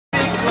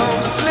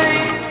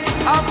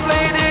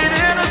played it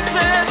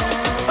innocent,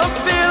 a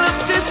feel of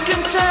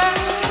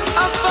discontent.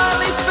 I'm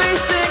finally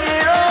facing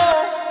it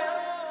all,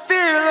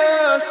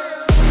 fearless.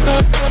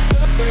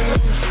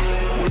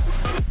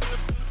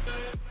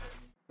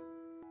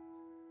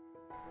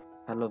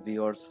 Hello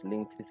viewers,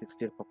 link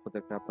 360 এর পক্ষ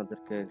থেকে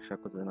আপনাদেরকে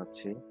স্বাগত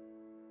জানাচ্ছি।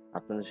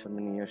 আপনাদের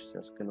সামনে নিয়ে আসছি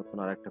আজকে নতুন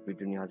আরেকটা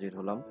ভিডিও নিয়ে হাজির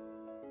হলাম।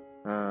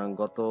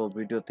 গত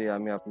ভিডিওতে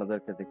আমি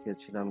আপনাদেরকে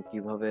দেখিয়েছিলাম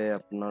কিভাবে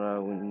আপনারা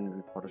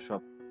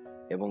ফটোশপ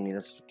এবং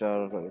ইলাস্ট্রেটর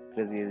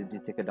ক্রেজি এসডি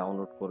থেকে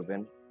ডাউনলোড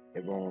করবেন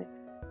এবং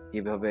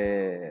কিভাবে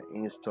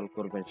ইনস্টল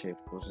করবেন সেই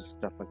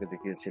প্রসেসটা আপনাকে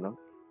দেখিয়েছিলাম।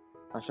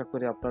 আশা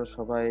করি আপনারা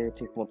সবাই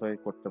ঠিক মতোই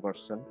করতে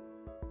পারছেন।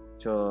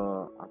 তো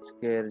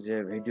আজকের যে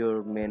ভিডিওর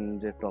মেন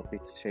যে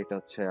টপিক সেটা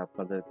হচ্ছে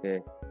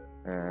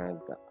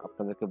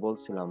আপনাদেরকে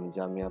বলছিলাম যে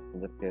আমি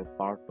আপনাদেরকে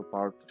পার্ট টু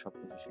পার্ট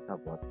সবকিছু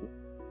শেখাবো আর কি।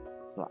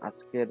 তো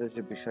আজকের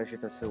যে বিষয়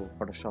সেটা হচ্ছে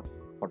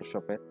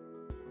ফটোশপের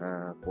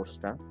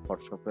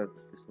ফটোশপের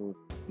কিছু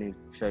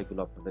বিষয়গুলো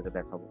আপনাদেরকে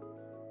দেখাবো,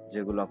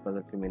 যেগুলো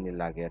আপনাদেরকে মেনলি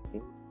লাগে আর কি।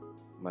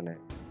 মানে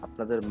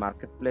আপনাদের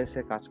মার্কেট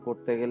প্লেসে কাজ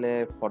করতে গেলে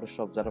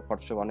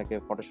অনেকে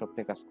ফটোশপ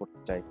নিয়ে কাজ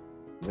করতে চায়।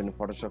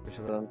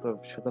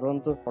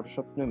 সাধারণত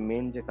ফটোশপ নিয়ে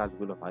মেন যে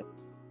কাজগুলো হয়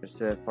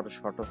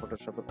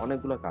ফটোশপের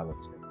অনেকগুলো কাজ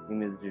আছে।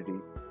 ইমেজ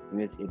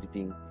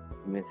এডিটিং,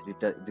 ইমেজ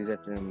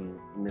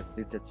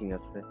রিটাচিং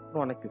আছে,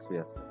 অনেক কিছুই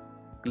আছে।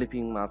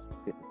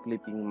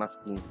 ক্লিপিং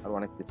মাস্কিং আর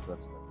অনেক কিছু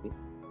আছে আর কি।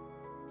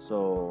 সো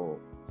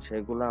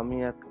সেগুলো আমি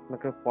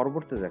আপনাকে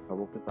পরবর্তী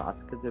দেখাবো, কিন্তু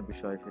আজকের যে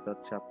বিষয় সেটা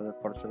হচ্ছে আপনাদের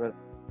ফটোশপের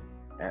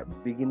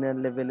বিগিনার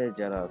লেভেলে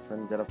যারা আছেন,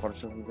 যারা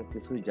ফটোশপ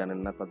কিছুই জানেন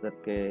না,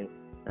 তাদেরকে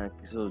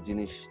কিছু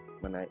জিনিস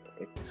মানে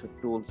কিছু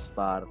টুলস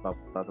বা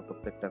তাদের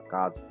প্রত্যেকটা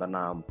কাজ বা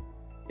নাম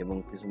এবং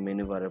কিছু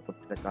মেনু বারের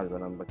প্রত্যেকটা কাজ বা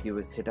নাম বা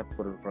কিভাবে সেট আপ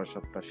করবে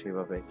ফটোশপটা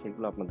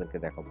সেগুলো আপনাদেরকে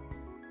দেখাবো।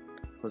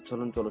 তো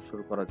চলুন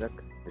শুরু করা যাক,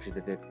 বেশি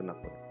দেরি না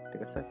করে।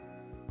 ঠিক আছে,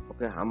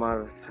 ওকে। আমার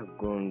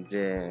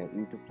যে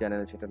ইউটিউব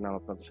চ্যানেল সেটার নাম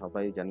আপনারা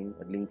সবাই জানেন,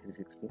 লিঙ্ক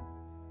 360।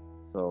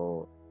 তো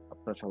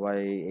আপনারা সবাই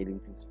এই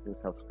লিঙ্ক 360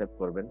 সাবস্ক্রাইব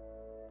করবেন।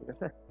 ঠিক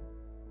আছে।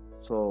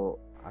 সো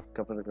আজকে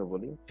আপনাদেরকে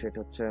বলি, সেটা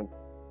হচ্ছে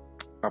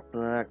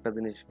আপনারা একটা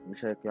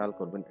বিষয়ে খেয়াল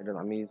করবেন। এটা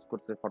আমি ইউজ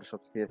করতে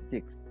ফটোশপ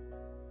CS6।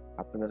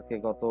 আপনাদেরকে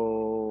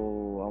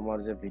আমার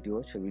যে ভিডিও,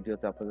 সেই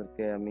ভিডিওতে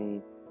আপনাদেরকে আমি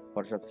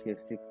ফটোশপ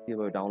CS6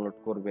 কিভাবে ডাউনলোড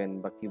করবেন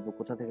বা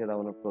কোথা থেকে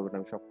ডাউনলোড করবেন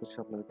আমি সবকিছু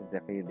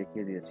আপনাদেরকে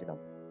দেখিয়ে দিয়েছিলাম।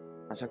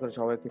 আশা করি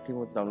সবাইকে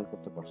ঠিকমতো ডাউনলোড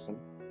করতে পারছেন,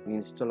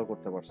 ইনস্টলও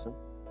করতে পারছেন।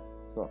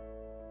 তো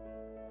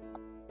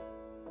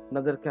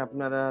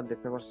আপনারা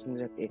দেখতে পাচ্ছেন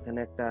যে এখানে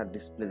একটা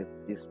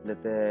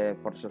ডিসপ্লেতে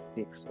ফটোশপ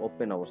 6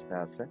 ওপেন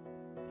অবস্থায় আছে।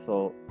 সো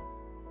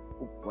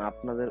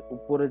আপনাদের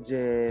উপরে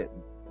যে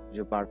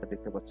বারটা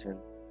দেখতে পাচ্ছেন,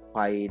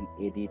 file,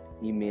 edit,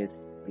 image,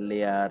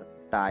 layer,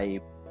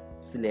 type,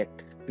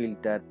 select,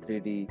 filter,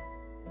 3D,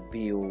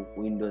 view,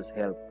 Windows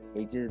help,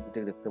 এই যে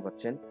দেখতে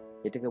পাচ্ছেন,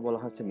 এটাকে বলা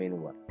হচ্ছে মেনু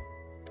বার।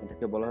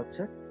 এটাকে বলা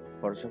হচ্ছে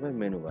ফটোশপের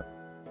মেনু বার।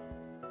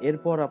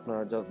 এরপর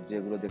আপনারা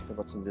যেগুলো দেখতে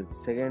পাচ্ছেন, যে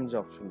সেকেন্ড যে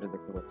অপশনটা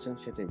দেখতে পাচ্ছেন,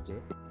 সেটা যে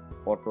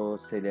অটো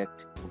সিলেক্ট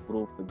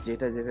গ্রুপ,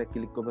 যেটা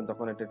ক্লিক করবেন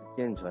তখন এটা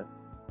চেঞ্জ হয়।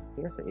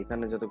 ঠিক আছে,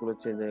 এখানে যতগুলো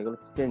চেঞ্জ হয় এগুলো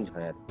চেঞ্জ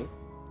হয় আর কি।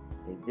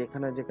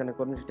 যেখানে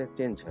করবেন সেটা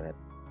চেঞ্জ হয় আর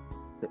কি।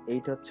 তো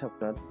এইটা হচ্ছে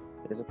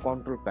এটা হচ্ছে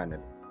কন্ট্রোল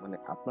প্যানেল। মানে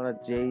আপনারা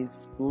যেই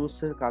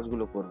টুলসের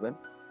কাজগুলো করবেন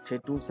সেই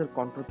টুলসের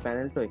কন্ট্রোল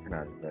প্যানেলটা এখানে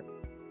আসবে।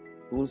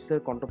 টুলসের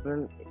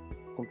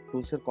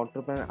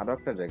কন্ট্রোল প্যানেল আরো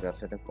একটা জায়গা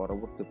আছে, এটা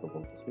পরবর্তীতে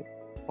বলতেছি।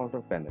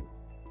 কন্ট্রোল প্যানেল,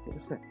 ঠিক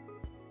আছে।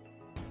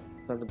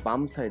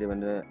 বাম সাইডে,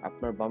 মানে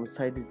আপনার বাম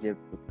সাইডে যে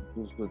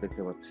টুলসগুলো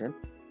দেখতে পাচ্ছেন,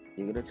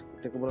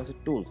 এটাকে বলা হচ্ছে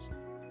টুলস।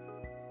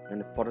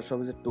 মানে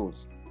ফটোশপে যে টুলস,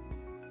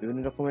 বিভিন্ন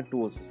রকমের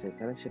টুলস আছে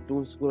এখানে। সেই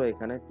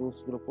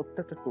টুলসগুলো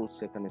প্রত্যেকটা টুলস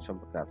এখানে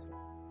সম্পর্কে আছে।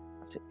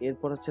 আচ্ছা,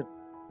 এরপর হচ্ছে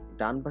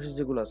ডান পাশে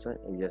যেগুলো আছে,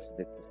 এই যে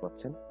দেখতে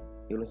পাচ্ছেন,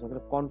 এগুলো হচ্ছে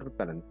কন্ট্রোল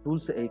প্যানেল।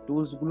 এই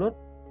টুলসগুলোর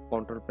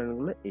কন্ট্রোল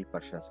প্যানেলগুলো এই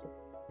পাশে আছে।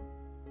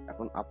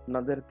 এখন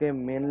আপনাদেরকে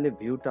মেনলি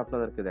ভিউটা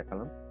আপনাদেরকে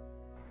দেখালাম।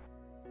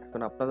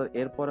 এখন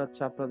এরপর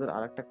হচ্ছে আপনাদের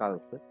আরেকটা কাজ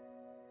আছে,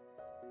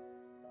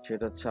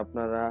 সেটা হচ্ছে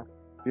আপনারা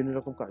বিভিন্ন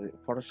রকম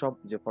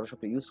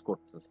ফটোশপ ইউজ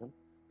করতেছেন,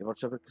 এই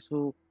ফটোশপের কিছু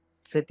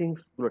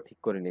সেটিংস গুলো ঠিক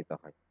করে নিতে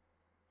হয়।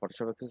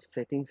 ফটোশপের কিছু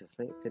সেটিংস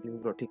আছে, সেটিংস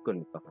গুলো ঠিক করে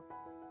নিতে হয়।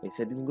 এই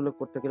সেটিংস গুলো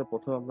করতে গেলে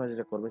প্রথমে আপনারা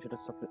যেটা করবেন সেটা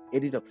হচ্ছে আপনি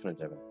এডিট অপশনে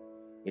যাবেন।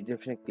 এডিট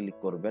অপশনে ক্লিক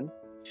করবেন,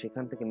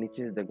 সেখান থেকে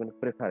নিচে দেখবেন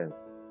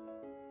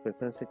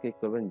প্রেফারেন্সে ক্লিক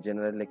করবেন,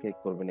 জেনারেলে ক্লিক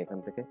করবেন। এখান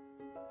থেকে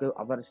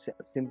আবার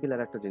সিম্পল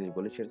আর একটা জিনিস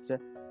বলি, সেটা হচ্ছে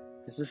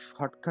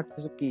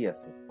কিছু কি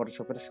আছে,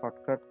 ফটোশপের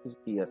শর্টকাট কিছু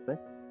কি আছে।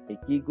 এই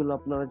কি গুলো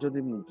আপনারা যদি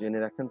জেনে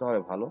রাখেন তাহলে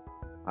ভালো,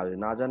 আর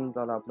না জানেন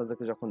তাহলে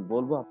আপনাদেরকে যখন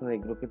বলবো আপনারা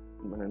এগুলোকে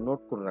মানে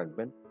নোট করে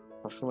রাখবেন,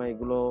 সবসময়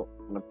এগুলো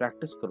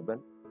প্র্যাকটিস করবেন।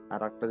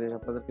 আর একটা জিনিস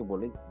আপনাদেরকে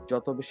বলি,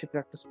 যত বেশি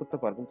প্র্যাকটিস করতে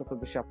পারবেন তত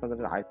বেশি আপনাদের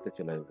আয়ত্তে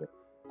চলে আসবে।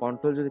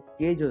 কন্ট্রোল যদি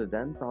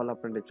দেন তাহলে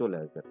আপনাদের চলে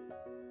আসবে।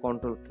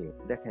 কন্ট্রোল কে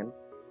দেখেন,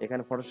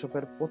 এখানে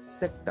ফটোশপের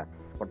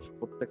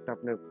প্রত্যেকটা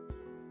আপনার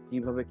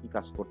কিভাবে কি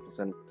কাজ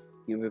করতেছেন,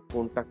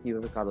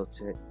 কিভাবে কাজ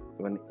হচ্ছে,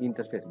 মানে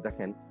ইন্টারফেস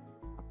দেখেন।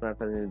 আপনার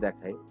একটা জিনিস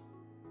দেখাই,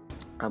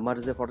 আমার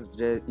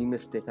যে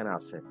ইমেজটা এখানে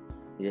আছে,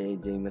 এই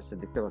যে ইমেজটা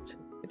দেখতে পাচ্ছেন,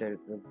 এটা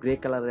গ্রে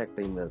কালারের একটা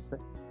ইমেজ আছে।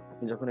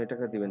 আপনি যখন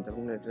এটাকে দিবেন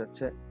তখন এটা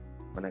হচ্ছে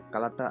মানে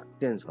কালারটা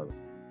চেঞ্জ হবে,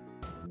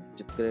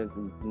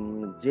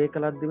 যে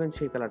কালার দিবেন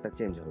সেই কালারটা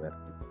চেঞ্জ হবে আর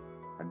কি।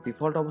 আর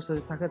ডিফল্ট অবস্থা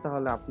যদি থাকে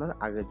তাহলে আপনার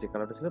আগের যে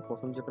কালারটা ছিল,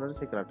 প্রথম যে কালার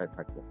সেই কালারটাই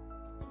থাকবে।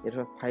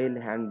 এরপর ফাইল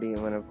হ্যান্ডিং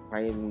মানে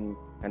ফাইল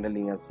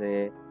হ্যান্ডেলিং আছে,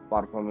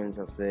 পারফরমেন্স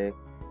আছে,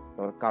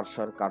 তারপর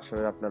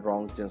কারসরের আপনার রং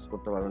চেঞ্জ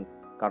করতে পারবেন,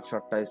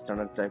 কারসরটা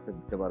স্ট্যান্ডার্ড টাইপের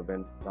দিতে পারবেন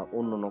বা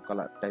অন্য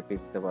কালার টাইপের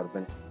দিতে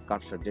পারবেন।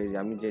 কারসর যে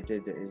আমি যেটা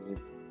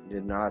যে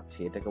নাড়াচ্ছি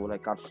এটাকে বলা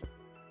হয় কারসর।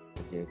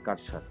 যে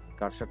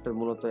কারসরটা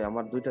মূলত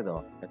আমার দুইটা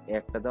দেওয়া,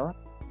 একটা দেওয়া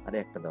আর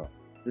একটা দেওয়া,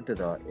 দুইটা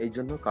দেওয়া, এই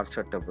জন্য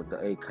কারসরটা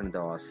এইখানে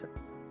দেওয়া আছে।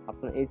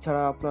 আপনার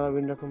এছাড়া আপনার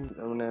বিভিন্ন রকম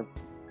মানে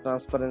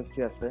ট্রান্সপারেন্সি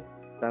আছে।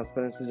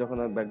 ট্রান্সপারেন্সি যখন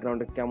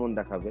ব্যাকগ্রাউন্ডে কেমন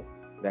দেখাবে,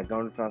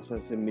 ব্যাকগ্রাউন্ড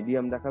ট্রান্সপারেন্সি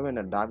মিডিয়াম দেখাবেন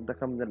না ডার্ক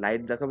দেখাবেন,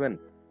 লাইট দেখাবেন,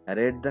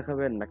 রেড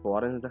দেখাবেন নাকি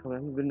অরেঞ্জ দেখাবেন,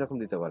 বিভিন্ন রকম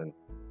দিতে পারেন।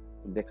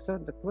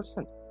 দেখতে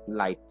পাচ্ছেন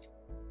লাইট,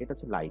 এটা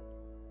হচ্ছে লাইট,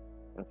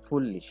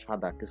 ফুললি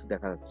সাদা কিছু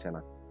দেখা যাচ্ছে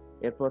না।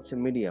 এরপর হচ্ছে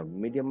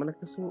মিডিয়াম মানে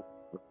কিছু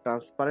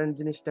ট্রান্সপারেন্ট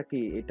জিনিসটা কি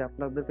এটা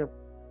আপনাদেরকে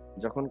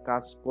যখন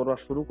কাজ করা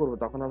শুরু করবো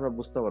তখন আপনারা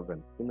বুঝতে পারবেন,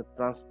 কিন্তু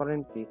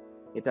ট্রান্সপারেন্ট কি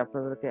এটা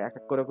আপনাদেরকে এক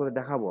এক করে করে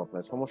দেখাবো,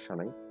 আপনার সমস্যা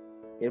নাই।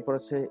 এরপর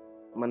হচ্ছে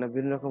মানে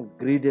বিভিন্ন রকম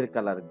গ্রিডের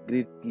কালার,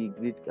 গ্রিড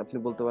আপনি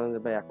বলতে পারেন যে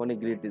ভাই এখনই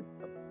গ্রিড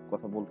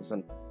কথা বলতেছেন,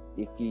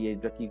 কি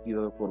এটা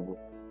কিভাবে করব।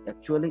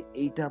 অ্যাকচুয়ালি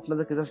এইটা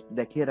আপনাদেরকে জাস্ট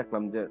দেখিয়ে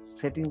রাখলাম যে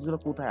সেটিংস গুলো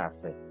কোথায়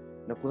আছে,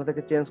 না কোথা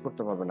থেকে চেঞ্জ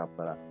করতে পারবেন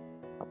আপনারা।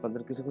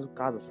 আপনাদের কিছু কিছু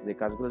কাজ আছে যে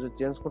কাজগুলো যদি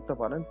চেঞ্জ করতে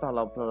পারেন তাহলে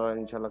আপনারা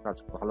ইনশাল্লাহ কাজ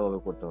ভালোভাবে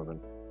করতে পারবেন।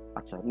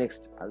 আচ্ছা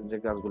নেক্সট যে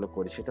কাজগুলো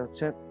করি সেটা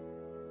হচ্ছে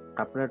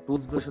আপনার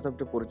টুলস গুলোর সাথে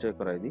একটু পরিচয়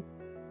করাই দিই।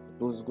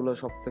 টুলস গুলো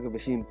সব থেকে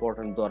বেশি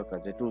ইম্পর্টেন্ট দরকার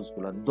যে টুলস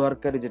গুলো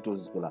দরকারি, যে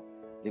টুলস গুলা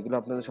যেগুলো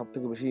আপনাদের সব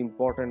থেকে বেশি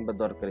ইম্পর্টেন্ট বা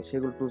দরকারি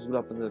সেগুলো টুলস গুলো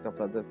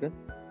আপনাদেরকে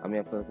আমি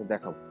আপনাদেরকে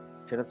দেখাবো।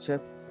 সেটা হচ্ছে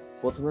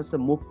প্রথমে হচ্ছে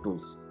মুভ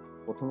টুলস।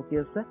 প্রথম কি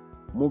আছে?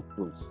 Move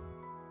tools.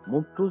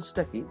 মুভ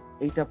টুলসটা কি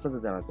এইটা আপনাদের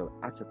জানাতে হবে।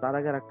 আচ্ছা তার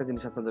আগে একটা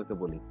জিনিস আপনাদেরকে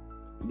বলি,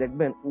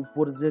 দেখবেন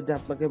উপরে যেটা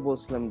আপনাকে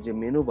বলছিলাম যে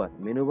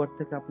মেনুবার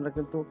থেকে আপনারা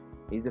কিন্তু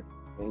এই যে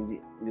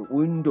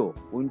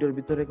উইন্ডোর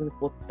ভিতরে কিন্তু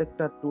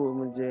প্রত্যেকটা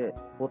যে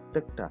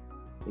প্রত্যেকটা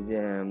এই যে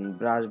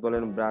ব্রাশ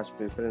বলেন, ব্রাশ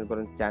প্রেফারেন্স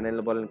বলেন, চ্যানেল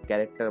বলেন,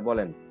 ক্যারেক্টার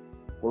বলেন,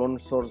 ক্লোন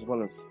সোর্স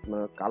বলেন,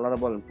 কালার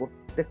বলেন,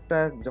 প্রত্যেকটা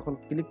যখন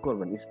ক্লিক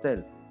করবেন স্টাইল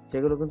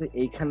সেগুলো কিন্তু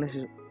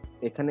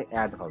এখানে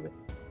অ্যাড হবে।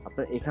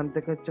 আপনার এখান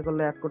থেকে ইচ্ছে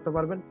করলে অ্যাড করতে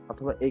পারবেন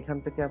অথবা এইখান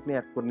থেকে আপনি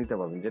অ্যাড করে নিতে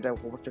পারবেন, যেটা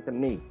অবশ্যই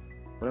নেই।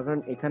 মনে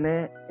করেন এখানে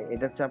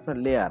এটা হচ্ছে আপনার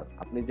লেয়ার,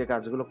 আপনি যে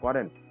কাজগুলো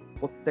করেন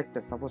প্রত্যেকটা,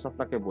 সাপোজ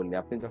আপনাকে বললি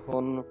আপনি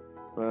যখন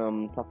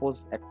সাপোজ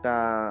একটা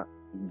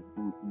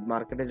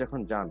মার্কেটে যখন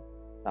যান,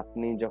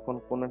 আপনি যখন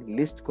কোনো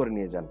লিস্ট করে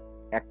নিয়ে যান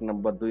 1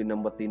 নম্বর 2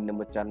 নম্বর 3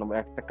 নম্বর 4 নম্বর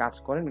একটা কাজ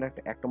করেন,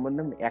 এক নম্বর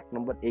নাম 1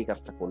 নম্বর এই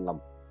কাজটা করলাম,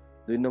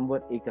 2 নম্বর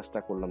এই কাজটা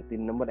করলাম,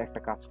 3 নম্বর একটা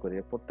কাজ করে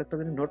প্রত্যেকটা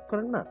জিনিস নোট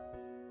করেন না,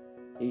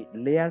 এই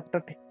লেয়ারটা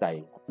ঠিক তাই।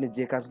 আপনি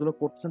যে কাজগুলো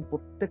করছেন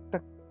প্রত্যেকটা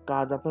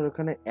কাজ আপনার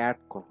ওখানে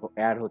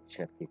অ্যাড হচ্ছে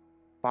আর কি,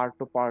 part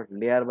two part,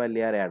 layer by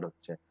layer add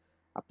হচ্ছে।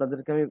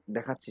 আপনাদেরকে আমি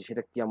দেখাচ্ছি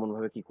সেটা কেমন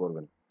ভাবে কি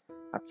করবেন।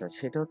 আচ্ছা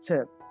সেটা হচ্ছে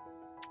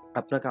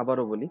আপনাকে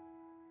আবারও বলি,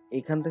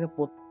 এইখান থেকে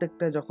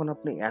প্রত্যেকটা যখন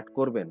আপনি অ্যাড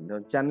করবেন,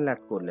 যেমন চ্যানেল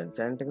অ্যাড করলেন,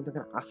 চ্যানেলটা কিন্তু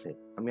এখানে আছে,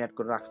 আমি অ্যাড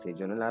করে রাখছি এই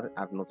জন্য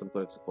আর নতুন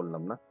করে কিছু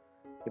করলাম না।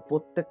 এই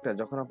প্রত্যেকটা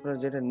যখন আপনার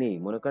যেটা নেই,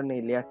 মনে করেন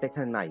এই লেয়ারটা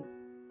এখানে নাই,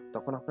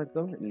 তখন আপনার কি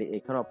করবেন,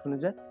 এখানে অপশনে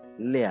যায়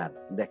লেয়ার,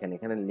 দেখেন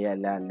এখানে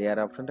লেয়ার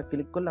অপশনটা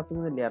ক্লিক করলে আপনি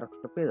কিন্তু লেয়ার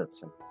অপশনটা পেয়ে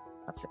যাচ্ছেন।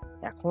 আচ্ছা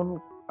এখন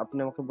আপনি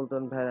আমাকে বলতে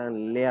পারেন ভাই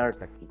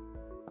লেয়ারটা কি।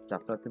 আচ্ছা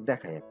আপনাকে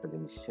দেখাই একটা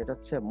জিনিস, সেটা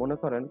হচ্ছে মনে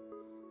করেন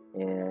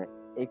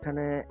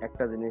এখানে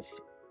একটা জিনিস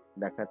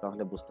দেখায়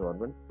তাহলে বুঝতে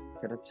পারবেন।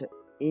 সেটা হচ্ছে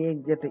এই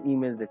যে একটা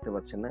ইমেজ দেখতে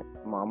পাচ্ছেন না,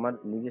 আমার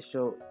নিজস্ব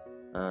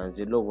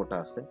যে লোগোটা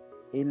আছে,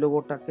 এই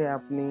লোগোটাকে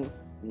আপনি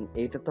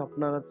এইটা তো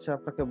আপনার হচ্ছে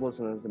আপনাকে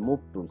বলছিলেন যে মুভ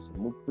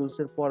টুলস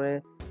এর পরে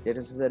যেটা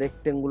হচ্ছে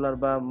রেক্টেঙ্গুলার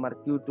বা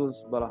মার্কিউ টুলস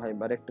বলা হয়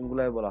বা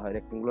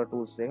রেক্টেঙ্গুলার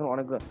টুলস। এখানে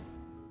অনেকগুলো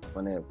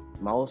মানে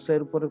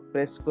মাউসের উপরে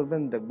প্রেস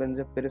করবেন, দেখবেন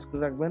যে প্রেস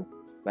করে রাখবেন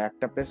বা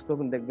একটা প্রেস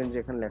করবেন, দেখবেন যে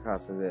এখানে লেখা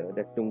আছে যে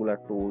rectangular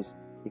tools,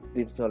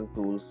 ইক্লিপসাল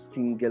tools,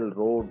 single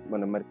road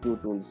মানে মার্কিউ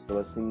টুলস,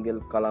 বা সিঙ্গেল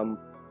কলাম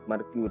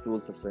মার্কিউ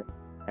টুলস আছে।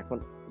 এখন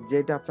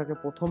যেটা আপনাকে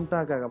প্রথমটা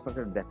আগে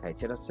আপনাকে দেখাই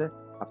সেটা হচ্ছে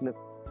আপনি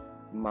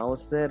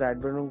মাউসের রাইট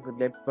বাটন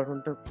লেফট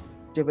বাটনটা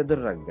চেপে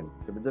ধরে রাখবেন,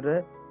 চেপে ধরে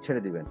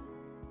ছেড়ে দিবেন।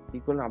 কি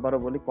করলেন আবারও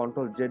বলি,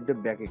 কন্ট্রোল জেড দিয়ে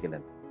ব্যাকে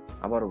গেলেন,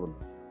 আবারও বলি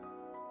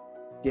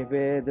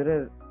চেপে ধরে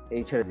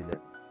এই ছেড়ে দিলেন,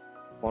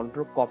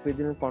 কন্ট্রোল কপি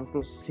দিলেন,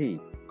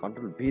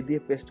 কন্ট্রোল ভি দিয়ে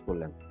পেস্ট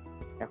করলেন।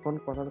 এখন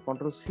কথা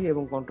কন্ট্রোল সি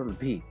এবং কন্ট্রোল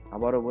ভি,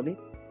 আবারও বলি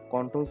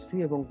কন্ট্রোল সি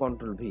এবং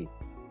কন্ট্রোল ভি।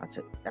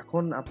 আচ্ছা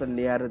এখন আপনার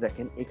লেয়ারে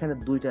দেখেন এখানে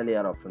দুইটা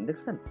লেয়ার অপশন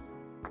দেখছেন,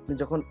 আপনি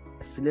যখন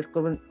সিলেক্ট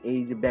করবেন এই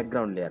যে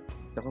ব্যাকগ্রাউন্ড লেয়ার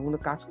তখন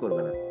কিন্তু কাজ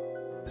করবে না,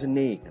 কিছু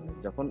নেই এখানে।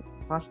 যখন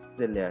ফার্স্ট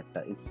যে লেয়ারটা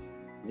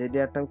যে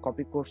লেয়ারটা আমি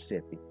কপি করছি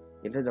আর কি,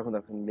 এটা যখন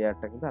দেখেন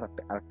লেয়ারটা কিন্তু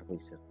আরেকটা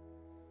হয়েছে।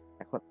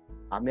 এখন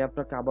আমি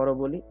আপনাকে আবারও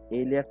বলি,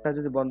 এই লেয়ারটা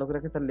যদি বন্ধ করে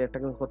রাখি তাহলে লেয়ারটা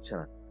কিন্তু হচ্ছে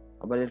না,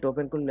 আবার এটা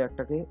ওপেন করলে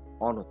লেয়ারটাকে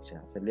অন হচ্ছে।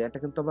 আচ্ছা লেয়ারটা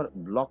কিন্তু আবার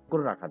লক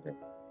করে রাখা যায়,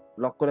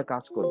 লক করে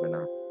কাজ করবে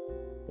না,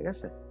 ঠিক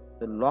আছে?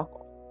 তো লক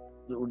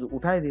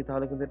উঠাই দিই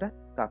তাহলে কিন্তু এটা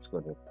কাজ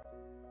করবে।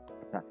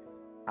 আচ্ছা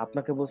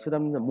আপনাকে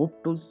বলছিলাম যে মুভ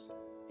টুলস,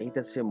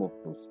 এইটা সে মুভ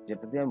টুলস,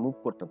 যেটা দিয়ে আমি মুভ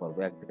করতে পারবো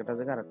এক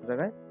জায়গায় আরেকটা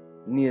জায়গায়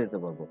নিয়ে যেতে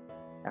পারবো।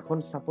 এখন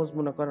সাপোজ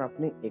মনে করেন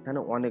আপনি এখানে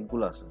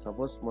অনেকগুলো আছে,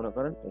 সাপোজ মনে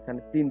করেন এখানে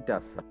 3টা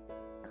আছে।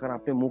 এখন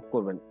আপনি মুভ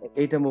করবেন,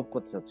 এইটা মুভ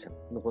করতে চাচ্ছেন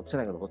কিন্তু হচ্ছে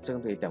না, কিন্তু হচ্ছে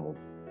কিন্তু এইটা মুভ।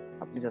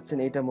 আপনি চাচ্ছেন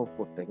এইটা মুভ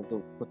করতে কিন্তু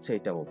হচ্ছে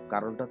এইটা মুভ।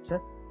 কারণটা হচ্ছে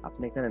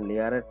আপনি এখানে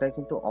লেয়ারেরটাই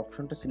কিন্তু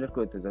অপশনটা সিলেক্ট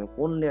করে দিতে হবে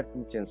কোন লেয়ার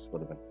তুমি চেঞ্জ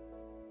করবেন।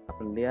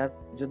 আপনার লেয়ার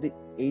যদি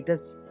এইটা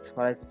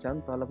সরাইতে চান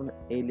তাহলে আপনার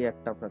এই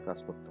লেয়ারটা আপনার কাজ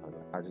করতে হবে।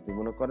 আর যদি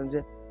মনে করেন যে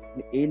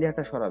আপনি এই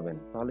লেয়ারটা সরাবেন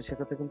তাহলে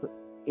সেক্ষেত্রে কিন্তু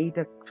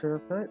এইটা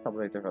সরাতে হয়,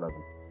 তারপরে এটা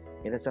সরাবেন।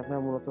 এটা হচ্ছে আপনার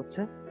মূলত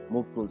হচ্ছে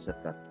মুভ টুলস এর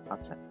কাজ।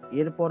 আচ্ছা,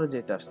 এরপরে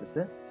যেটা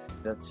আসতেছে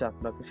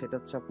সেটা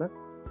হচ্ছে আপনার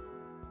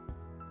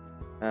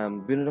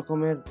বিভিন্ন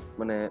রকমের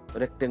মানে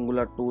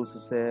রেক্টেঙ্গুলার টুলস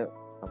আছে,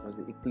 আপনার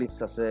ইক্লিপস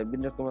আছে,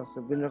 বিভিন্ন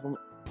রকম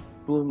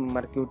টুল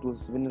মার্কিউ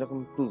টুলস, বিভিন্ন রকম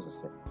টুলস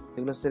আছে।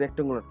 এগুলো হচ্ছে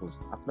রেক্টেঙ্গুলার টুলস।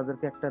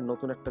 আপনাদেরকে একটা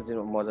নতুন একটা যে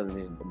মজার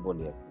জিনিস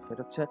বলি আর কি,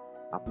 সেটা হচ্ছে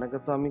আপনাকে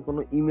তো আমি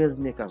কোনো ইমেজ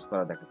নিয়ে কাজ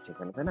করা দেখাচ্ছি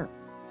এখানে, তাই না?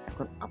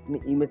 এখন আপনি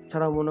ইমেজ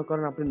ছাড়াও মনে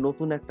করেন আপনি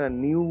নতুন একটা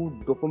নিউ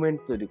ডকুমেন্ট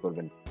তৈরি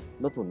করবেন,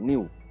 নতুন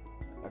নিউ।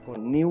 এখন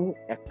নিউ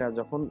একটা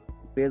যখন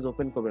পেজ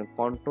ওপেন করবেন,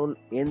 কন্ট্রোল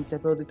এন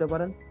চেপেও দিতে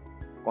পারেন,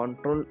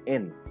 কন্ট্রোল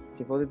এন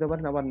চেপেও দিতে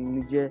পারেন, আবার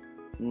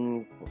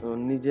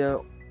নিজে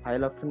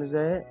ফাইল অপশনে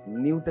যায়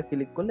নিউতে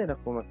ক্লিক করলে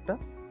এরকম একটা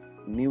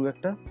নিউ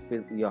একটা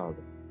পেজ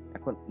হবে।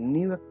 এখন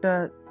নিউ একটা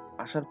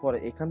আসার পরে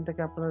এখান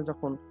থেকে আপনারা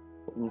যখন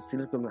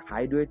সিলেক্ট করবেন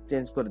হাইড ওয়েট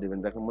চেঞ্জ করে দিবেন।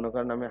 দেখেন মনে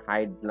করেন আমি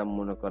হাইড দিলাম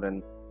মনে করেন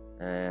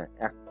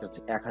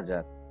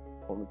 1000,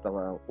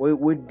 তারপর ওই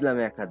উইড দিলাম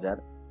 1000,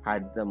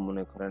 হাইড দিলাম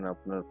মনে করেন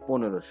আপনার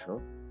 1500,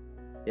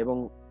 এবং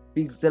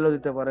পিক্সেলও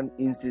দিতে পারেন,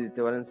 ইঞ্চি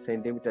দিতে পারেন,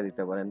 সেন্টিমিটার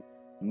দিতে পারেন,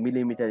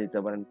 মিলিমিটার দিতে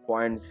পারেন,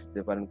 পয়েন্টস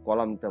দিতে পারেন,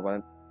 কলাম দিতে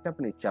পারেন,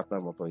 আপনি ইচ্ছা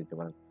আপনার মতো দিতে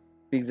পারেন,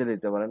 পিক্সেল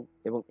দিতে পারেন।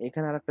 এবং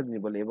এখানে আরেকটা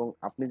জিনিস বলি, এবং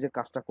আপনি যে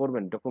কাজটা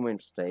করবেন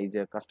ডকুমেন্টসটা, এই যে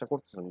কাজটা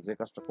করতেছেন, যে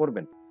কাজটা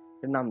করবেন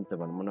এর নাম দিতে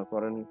পারেন। মনে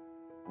করেন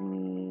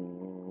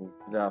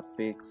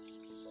গ্রাফিক্স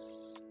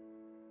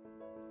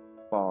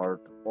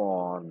পার্ট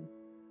 1,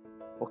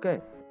 ওকে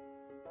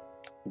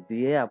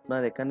দিয়ে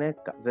আপনার এখানে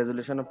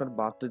রেজলিউশন আপনার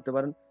 72 দিতে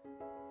পারেন,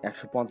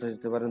 150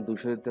 দিতে পারেন,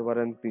 200 দিতে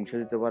পারেন, 300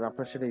 দিতে পারেন,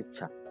 আপনার সেটা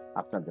ইচ্ছা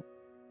আপনাদের।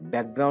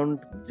 ব্যাকগ্রাউন্ড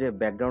যে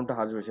ব্যাকগ্রাউন্ডটা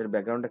আসবে সেই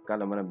ব্যাকগ্রাউন্ডের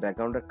কালার মানে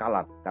ব্যাকগ্রাউন্ডের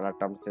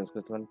কালারটা আপনি চেঞ্জ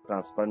করতে পারেন,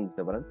 ট্রান্সপারেন্ট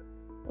দিতে পারেন,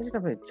 সেটা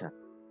আপনার ইচ্ছা।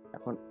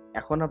 এখন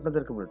এখন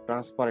আপনাদেরকে বলি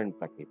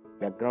ট্রান্সপারেন্টটা কি।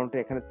 ব্যাকগ্রাউন্ডে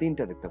এখানে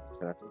 3টা দেখতে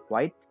পাচ্ছেন, একটা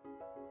হোয়াইট,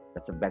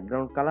 একটা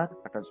ব্যাকগ্রাউন্ড কালার,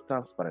 একটা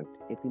ট্রান্সপারেন্ট।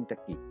 এই 3টা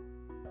কি?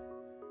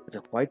 আচ্ছা,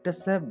 হোয়াইট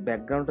হচ্ছে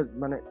ব্যাকগ্রাউন্ড,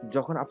 মানে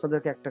যখন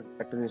আপনাদেরকে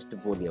একটা জিনিস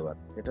বলি আবার,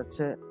 এটা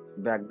হচ্ছে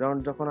ব্যাকগ্রাউন্ড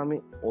যখন আমি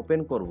ওপেন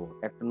করব,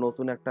 একটা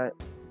নতুন একটা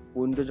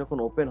উইন্ডো যখন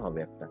ওপেন হবে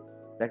একটা,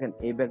 দেখেন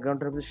এই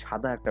ব্যাকগ্রাউন্ডের মধ্যে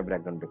সাদা একটা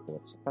ব্যাকগ্রাউন্ড দেখতে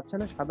পাচ্ছেন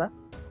না, সাদা।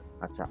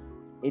 আচ্ছা,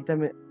 এইটা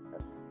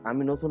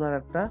আমি নতুন আর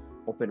একটা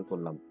ওপেন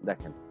করলাম,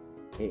 দেখেন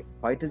এই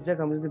হোয়াইটের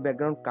জায়গায় আমি যদি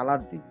ব্যাকগ্রাউন্ড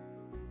কালার দিই,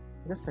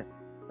 ঠিক আছে,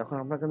 তখন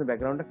আপনার কিন্তু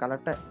ব্যাকগ্রাউন্ডের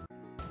কালারটা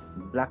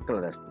ব্ল্যাক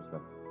কালার আসতেছে।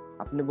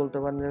 আপনি বলতে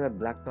পারেন যে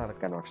ব্ল্যাক কালার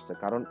কেন আসছে,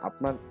 কারণ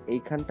আপনার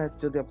এইখানটা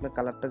যদি আপনার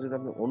কালারটা যদি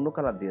আপনি অন্য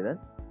কালার দিয়ে দেন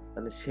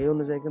তাহলে সেই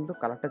অনুযায়ী কিন্তু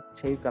কালারটা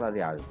সেই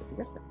কালারই আসবে, ঠিক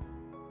আছে?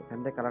 এখান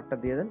থেকে কালারটা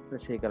দিয়ে দেন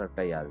তাহলে সেই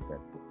কালারটাই আসবে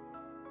আর কি।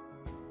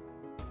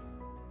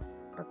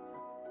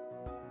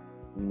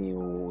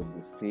 নিউ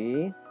দিছি,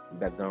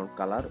 ব্যাকগ্রাউন্ড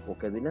কালার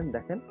ওকে দিলেন,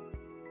 দেখেন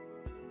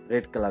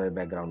রেড কালারের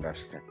ব্যাকগ্রাউন্ড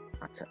আসছে।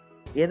 আচ্ছা,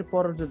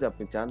 এরপর যদি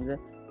আপনি চান যে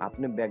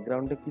আপনি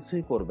ব্যাকগ্রাউন্ডে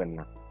কিছুই করবেন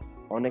না,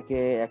 অনেকে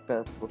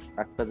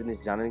একটা জিনিস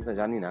জানেন কিনা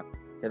জানি না,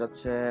 সেটা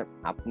হচ্ছে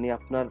আপনি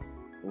আপনার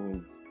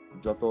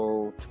যত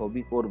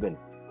ছবি করবেন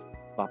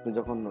বা আপনি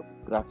যখন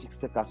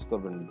গ্রাফিক্সে কাজ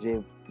করবেন, যে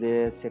যে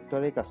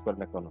সেক্টরে কাজ করেন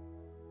না কেন,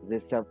 যে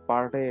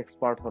পার্টে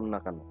এক্সপার্ট হন না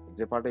কেন,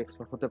 যে পার্টে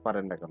এক্সপার্ট হতে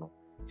পারেন না কেন,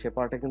 সে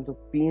পার্টে কিন্তু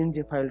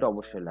পিএনজি ফাইলটা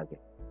অবশ্যই লাগে।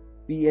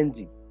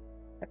 পিএনজি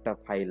একটা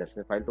ফাইল আছে,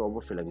 ফাইলটা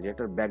অবশ্যই লাগে,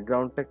 যেটার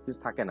ব্যাকগ্রাউন্ডটা কিছু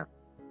থাকে না।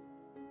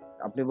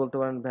 আপনি বলতে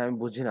পারেন ভাই আমি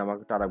বুঝি না,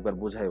 আমাকে একটু আরেকবার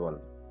বোঝাই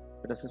বলেন।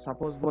 এটা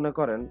সাপোজ মনে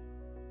করেন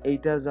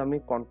এইটার যে আমি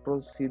কন্ট্রোল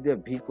সি দিয়ে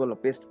ভি করলাম,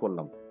 পেস্ট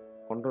করলাম,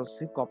 কন্ট্রোল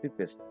সি কপি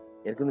পেস্ট,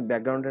 এর কিন্তু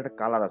ব্যাকগ্রাউন্ডে একটা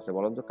কালার আছে,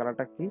 বলেন তো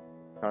কালারটা কি?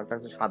 কালারটা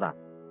হচ্ছে সাদা,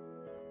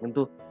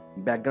 কিন্তু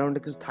ব্যাকগ্রাউন্ডে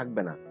কিছু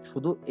থাকবে না,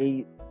 শুধু এই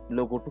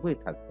লোগোটুকুই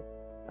থাকবে,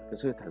 আর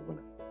কিছুই থাকবে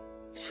না।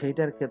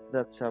 সেইটার ক্ষেত্রে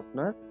হচ্ছে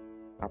আপনার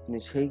আপনি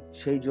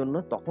সেই জন্য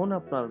তখন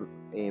আপনার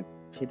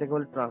সেটাকে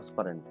বলে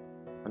ট্রান্সপারেন্ট,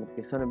 মানে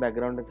পিছনে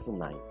ব্যাকগ্রাউন্ডে কিছু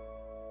নাই,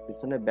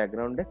 পিছনে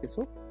ব্যাকগ্রাউন্ডে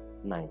কিছু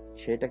নাই,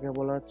 সেটাকে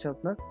বলা হচ্ছে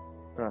আপনার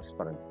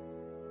ট্রান্সপারেন্ট।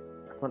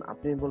 এখন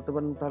আপনি বলতে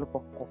পারেন তাহলে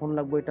কখন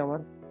লাগবে এটা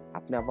আমার?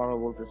 আপনি আবার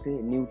বলতেছি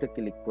নিউতে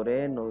ক্লিক করে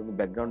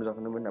ব্যাকগ্রাউন্ড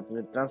যখন আপনি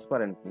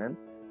ট্রান্সপারেন্ট নেন,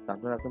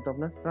 তারপরে কিন্তু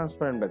আপনার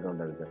ট্রান্সপারেন্ট ব্যাকগ্রাউন্ড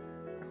আসবে।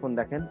 এখন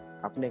দেখেন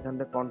আপনি এখান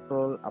থেকে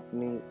কন্ট্রোল,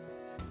 আপনি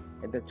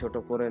এটা ছোট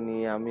করে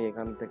নিয়ে আমি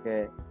এখান থেকে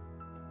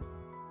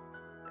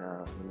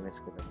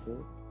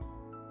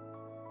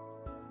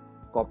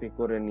কপি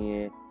করে নিয়ে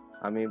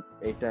আমি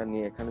এটা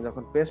নিয়ে এখানে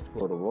যখন পেস্ট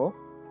করব,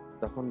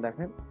 তখন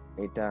দেখেন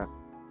এটা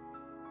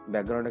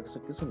ব্যাকগ্রাউন্ডে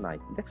কিছু নাই,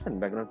 দেখছেন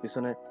ব্যাকগ্রাউন্ড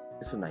পিছনে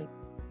কিছু নাই,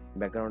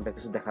 ব্যাকগ্রাউন্ডে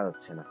কিছু দেখা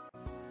যাচ্ছে না।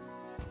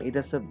 এইটা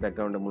হচ্ছে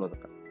ব্যাকগ্রাউন্ডের মূলত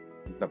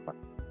ব্যাপার।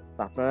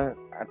 তা আপনারা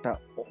একটা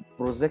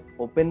প্রজেক্ট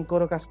ওপেন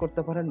করে কাজ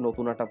করতে পারেন,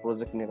 নতুন একটা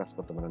প্রজেক্ট নিয়ে কাজ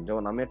করতে পারেন।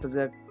 যেমন আমি একটা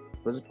যে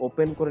প্রজেক্ট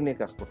ওপেন করে নিয়ে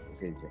কাজ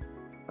করতেছি, এই যে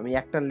আমি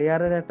একটা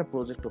লেয়ারের একটা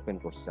প্রজেক্ট ওপেন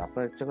করছি,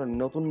 আপনার ইচ্ছা করে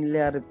নতুন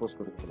লেয়ারে পোস্ট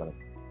করতে পারেন।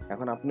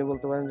 এখন আপনি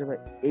বলতে পারেন যে ভাই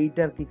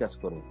এইটার কি কাজ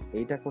করবো,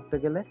 এইটা করতে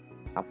গেলে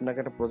আপনাকে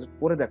একটা প্রজেক্ট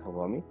করে দেখাবো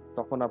আমি,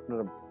 তখন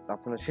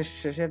আপনার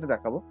শেষে এটা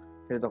দেখাবো,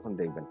 সেটা তখন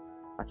দেখবেন।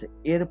 আচ্ছা,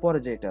 এরপরে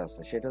যেটা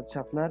আছে সেটা হচ্ছে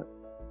আপনার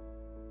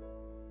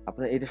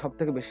এটা সব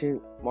থেকে বেশি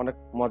অনেক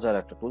মজার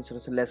একটা টুল, সেটা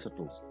হচ্ছে লেসো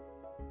টুলস।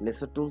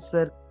 লেসো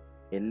টুলসের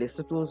এই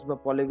লেসো টুলস বা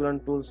পলিগন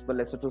টুলস বা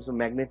লেসো টুলস বা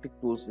ম্যাগনেটিক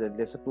টুলস,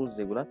 লেসো টুলস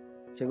যেগুলো,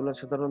 সেগুলো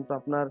সাধারণত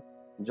আপনার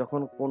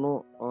যখন কোনো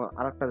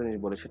আরেকটা জিনিস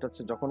বলে, সেটা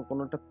হচ্ছে যখন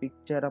কোনো একটা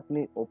পিকচার আপনি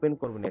ওপেন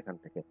করবেন, এখান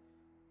থেকে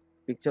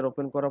পিকচার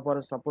ওপেন করার পরে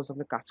সাপোজ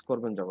আপনি কাজ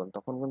করবেন যখন,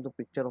 তখন কিন্তু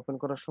পিকচার ওপেন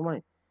করার সময়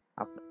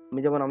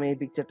আমি এই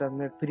পিকচারটা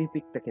আপনার ফ্রি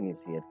পিক থেকে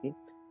নিয়েছি আর কি।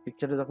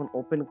 পিকচারটা যখন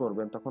ওপেন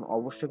করবেন তখন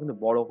অবশ্যই কিন্তু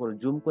বড় করে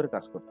জুম করে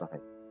কাজ করতে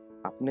হয়।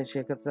 আপনি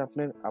সেক্ষেত্রে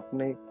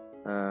আপনি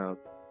আহ,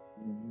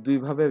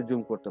 দুইভাবে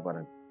জুম করতে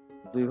পারেন,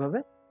 দুইভাবে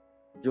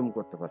জুম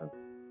করতে পারেন।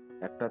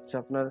 একটা হচ্ছে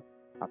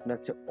আপনি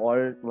হচ্ছে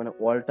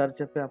অল্টার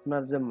চেপে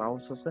আপনার যে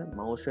মাউস আছে,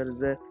 মাউসের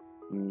যে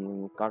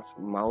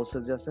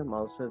মাউসের যে আছে,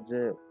 মাউসের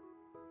যে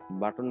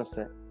বাটন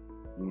আছে,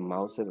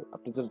 মাউসের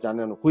আপনি তো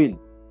জানেন হুইল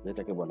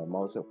যেটাকে বলে,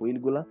 মাউসের হুইল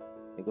গুলা,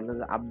 এগুলো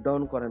যদি আপ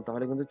ডাউন করেন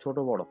তাহলে কিন্তু ছোট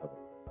বড় হবে।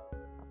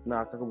 আপনার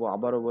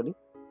আবারও বলি,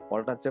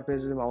 অল্টার চেপে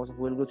যদি মাউসের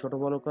হুইল গুলো ছোট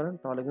বড় করেন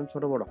তাহলে কিন্তু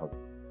ছোট বড় হবে।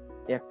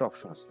 এই একটা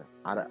অপশন আছে।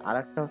 আর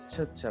আরেকটা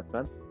হচ্ছে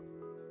আপনার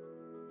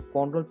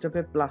কন্ট্রোল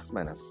চেপে প্লাস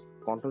মাইনাস,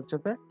 কন্ট্রোল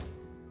চেপে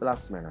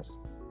প্লাস মাইনাস,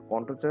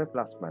 কন্ট্রোল চেপে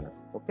প্লাস মাইনাস।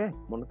 ওকে,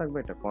 মনে থাকবে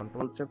এটা,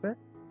 কন্ট্রোল চেপে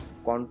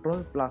কন্ট্রোল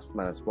প্লাস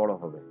মাইনাস বড়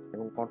হবে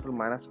এবং কন্ট্রোল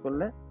মাইনাস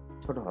করলে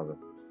ছোট হবে।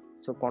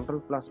 So control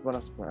plus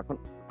minus. এখন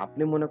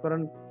আপনি মনে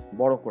করেন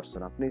বড়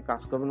করছেন, আপনি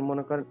কাজ করবেন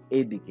মনে করেন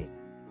এই দিকে,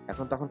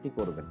 এখন তখন কি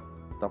করবেন,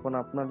 তখন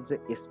আপনার যে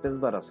স্পেস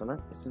বার আছে না,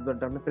 স্পেস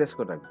বারটা আপনি প্রেস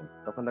করে রাখবেন,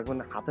 তখন দেখবেন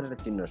হাতের একটা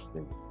চিহ্ন আসছে,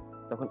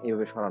 তখন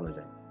এভাবে সরানো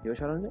যায়, এভাবে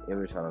সরানো যায়,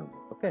 এভাবে সরানো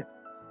যায়। ওকে,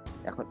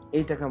 এখন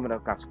এইটাকে আমরা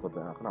কাজ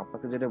করবেন। এখন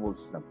আপনাকে যেটা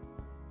বলছিলাম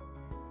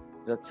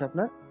এটা হচ্ছে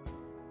আপনার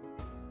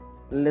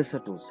লেসো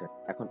টুলসের।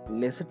 এখন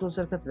লেসো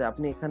টুলসের ক্ষেত্রে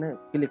আপনি এখানে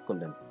ক্লিক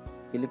করলেন,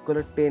 ক্লিক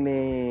করে টেনে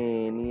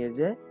নিয়ে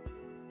যে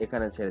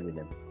এখানে ছেড়ে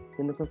দিলেন,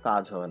 কিন্তু কোনো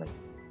কাজ হবে না।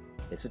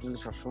 লেসো টুলস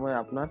সবসময়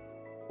আপনার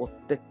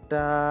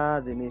প্রত্যেকটা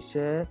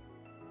জিনিসে,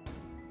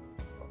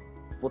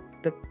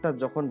 প্রত্যেকটা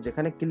যখন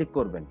যেখানে ক্লিক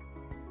করবেন,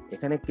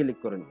 এখানে ক্লিক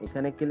করেন,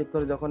 এখানে ক্লিক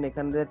করে যখন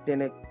এখান দিয়ে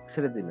টেনে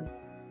ছেড়ে দিলেন,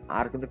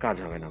 আর কিন্তু কাজ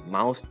হবে না।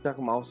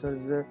 মাউসের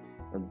যে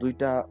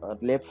দুইটা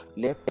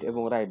লেফট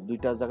এবং রাইট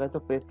দুইটা জায়গায় তো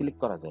ক্লিক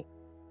করা যায়,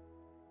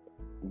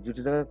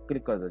 দুটো জায়গায়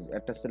ক্লিক করা যায়,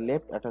 একটা হচ্ছে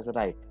লেফট, একটা হচ্ছে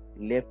রাইট।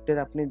 লেফটের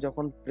আপনি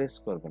যখন প্রেস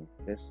করবেন,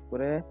 প্রেস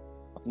করে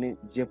আপনি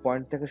যে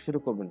পয়েন্ট থেকে শুরু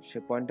করবেন সে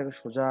পয়েন্টটাকে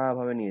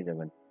সোজাভাবে নিয়ে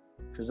যাবেন,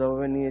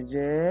 সোজাভাবে নিয়ে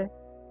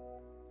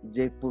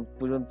যে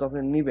পর্যন্ত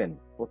আপনি নিবেন,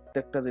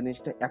 প্রত্যেকটা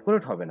জিনিসটা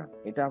অ্যাকুরেট হবে না,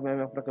 এটা আমি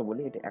আপনাকে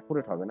বলি, এটা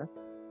অ্যাকুরেট হবে না।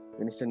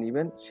 জিনিসটা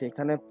নিবেন,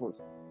 সেখানে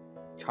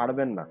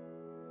ছাড়বেন না।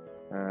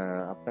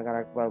 আপনাকে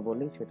আরেকবার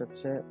বলি, সেটা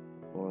হচ্ছে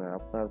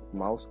আপনার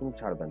মাউস কিন্তু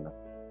ছাড়বেন না,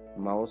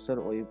 মাউসের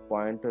ওই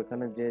পয়েন্ট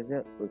ওখানে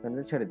ওইখানে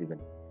ছেড়ে দিবেন,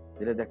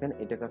 দিলে দেখেন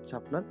এটা হচ্ছে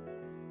আপনার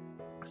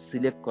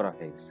সিলেক্ট করা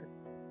হয়ে গেছে,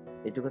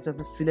 এটুকু হচ্ছে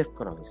আপনার সিলেক্ট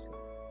করা হয়েছে।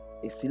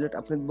 এই সিলেক্ট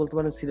আপনি বলতে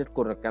পারেন সিলেক্ট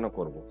করে কেন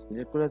করব,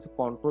 সিলেক্ট করে হচ্ছে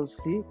কন্ট্রোল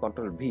সি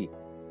কন্ট্রোল ভি,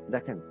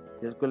 দেখেন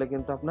সিলেক্ট করলে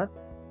কিন্তু আপনার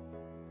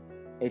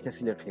এইটা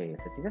সিলেক্ট হয়ে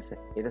গেছে। ঠিক আছে,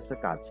 এটা হচ্ছে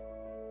কাজ,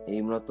 এই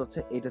মূলত হচ্ছে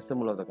এইটা হচ্ছে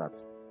মূলত কাজ।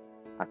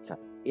 আচ্ছা,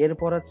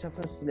 এরপর হচ্ছে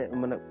আপনার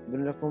মানে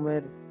বিভিন্ন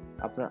রকমের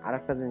আপনার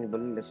আরেকটা জিনিস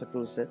বলি লেসো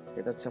টুলসের,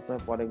 এটা হচ্ছে আপনার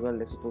পলিগন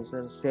লেসো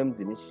টুলসের সেম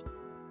জিনিস,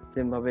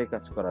 সেম ভাবে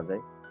কাজ করা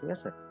যায়। ঠিক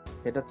আছে,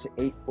 এটা হচ্ছে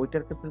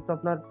ওইটার ক্ষেত্রে তো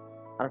আপনার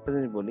আরেকটা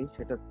জিনিস বলি,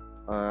 সেটা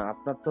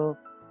আপনার তো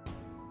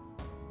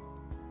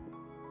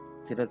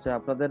সেটা হচ্ছে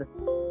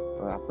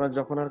আপনার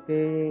যখন আর কি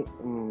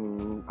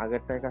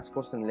আগেরটায় কাজ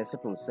করছেন লেসো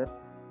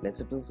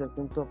টুলসের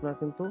কিন্তু আপনার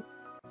কিন্তু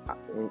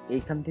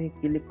এইখান থেকে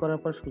ক্লিক করার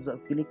পর সোজা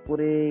ক্লিক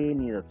করে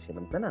নিয়ে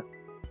যাচ্ছিলাম, তাই না?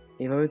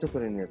 এইভাবেই তো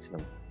করে নিয়ে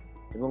যাচ্ছিলাম।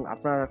 এবং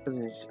আপনার একটা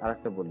জিনিস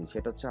আরেকটা বলি,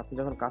 সেটা হচ্ছে আপনি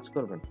যখন কাজ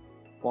করবেন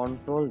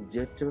কন্ট্রোল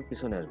জেড চেপে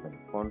পিছনে আসবেন,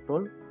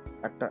 কন্ট্রোল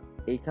একটা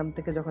এইখান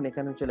থেকে যখন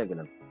এখানে চলে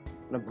গেলেন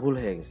মানে ভুল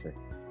হয়ে গেছে,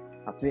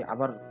 আপনি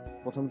আবার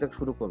প্রথম থেকে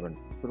শুরু করবেন,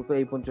 শুরু করে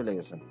এই পর্যন্ত চলে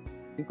গেছেন,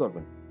 কি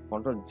করবেন,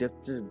 কন্ট্রোল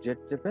জেড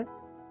চেপে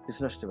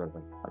পিছনে আসতে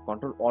পারবেন, আর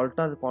কন্ট্রোল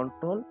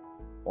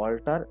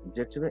অল্টার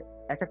জেড চেপে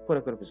এক এক করে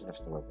করে পিছনে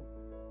আসতে পারবেন।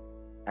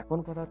 এখন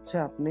কথা হচ্ছে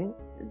আপনি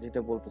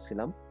যেটা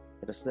বলতেছিলাম,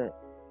 এটা হচ্ছে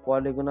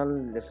পলিগনাল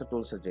লেসো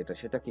টুলসের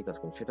সেটা কি কাজ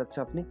করবে, সেটা হচ্ছে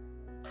আপনি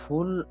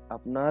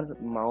আপনার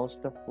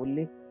মাউসটা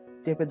ফুললি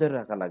চেপে ধরে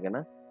রাখা লাগে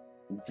না,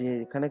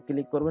 যেখানে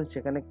ক্লিক করবেন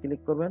সেখানে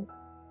ক্লিক করবেন,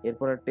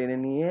 এরপরে টেনে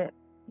নিয়ে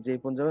যে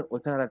পর্যন্ত যাবেন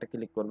ওইখানে আর একটা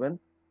ক্লিক করবেন,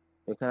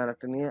 ওইখানে আর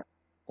একটা নিয়ে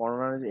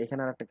কর্নারে এখানে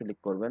আর একটা ক্লিক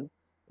করবেন,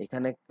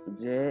 এখানে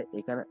যে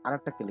এখানে আর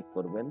একটা ক্লিক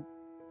করবেন,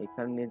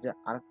 এখানে নিয়ে যে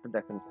আরেকটা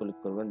দেখেন ক্লিক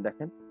করবেন,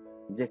 দেখেন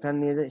যেখানে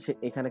নিয়ে যায় সে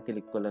এখানে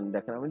ক্লিক করলেন,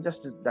 দেখেন আমি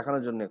জাস্ট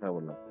দেখানোর জন্য এখানে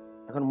বললাম।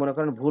 এখন মনে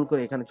করেন ভুল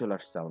করে এখানে চলে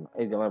আসছে,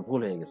 এই যে আমার ভুল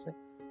হয়ে গেছে,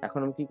 এখন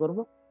আমি কি করব,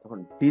 তখন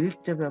ডিলিট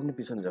চাপে আপনি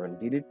পিছনে যাবেন,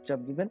 ডিলিট চাপ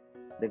দিবেন,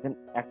 দেখেন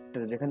একটা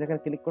যেখানে যেখানে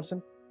ক্লিক করছেন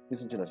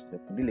পিছনে চলে আসছে,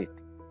 ডিলিট,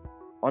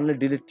 অনলি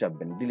ডিলিট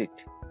চাপবেন, ডিলিট,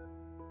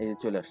 এই যে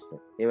চলে আসছে।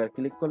 এবার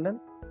ক্লিক করলেন,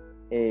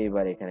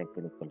 এইবার এখানে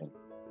ক্লিক করলেন,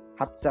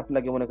 হাত চাপ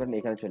লাগে মনে করেন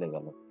এখানে চলে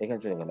গেল, এখানে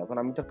চলে গেল। এখন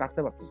আমি তো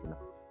কাটতে পারতেছি না,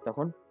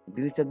 তখন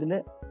ডিলিট চাপ দিলে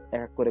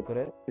এক এক করে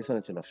করে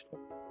পিছনে চলে আসলো,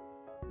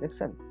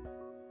 দেখছেন?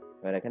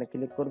 এবার এখানে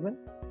ক্লিক করবেন,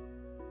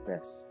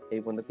 ব্যাস এই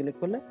পর্যন্ত ক্লিক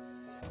করলে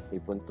এই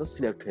পর্যন্ত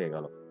সিলেক্ট হয়ে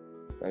গেল।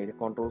 এটা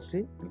কন্ট্রোল সি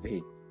ভি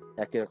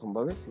একই রকম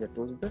ভাবে সিলেক্ট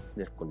টুলসতে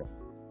সিলেক্ট করলেন।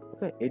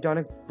 ওকে, এটা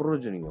অনেক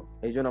প্রয়োজনীয়,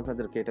 এই জন্য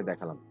আপনাদেরকে এটা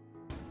দেখালাম।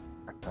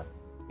 আচ্ছা,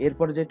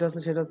 এরপরে যেটা আছে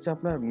সেটা হচ্ছে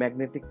আপনার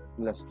ম্যাগনেটিক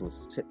লেস টুলস।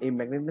 এই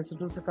ম্যাগনেটিক লেস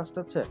টুলসের কাজটা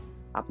হচ্ছে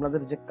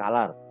আপনাদের যে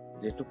কালার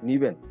যেটুকু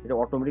নিবেন এটা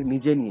অটোমেটিক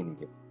নিজে নিয়ে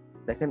নিবে।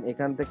 দেখেন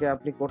এখান থেকে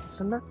আপনি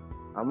করতেছেন না,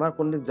 আমার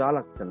কোনদিন যা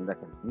লাগছে না,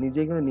 দেখেন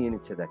নিজেই কিন্তু নিয়ে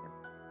নিচ্ছে। দেখেন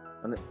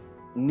মানে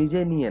নিজে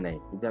নিয়ে নেয়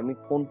যে আমি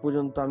কোন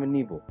পর্যন্ত আমি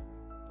নিব,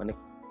 মানে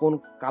কোন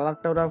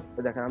কালারটা ওরা,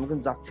 দেখেন আমি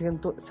কিন্তু যাচ্ছি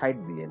কিন্তু সাইড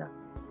দিয়ে না,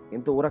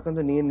 কিন্তু ওরা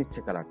কিন্তু নিয়ে নিচ্ছে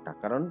কালারটা,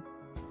 কারণ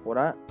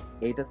ওরা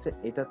এটা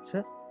হচ্ছে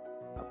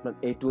আপনার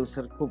এই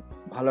টুলসের খুব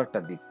ভালো একটা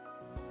দিক,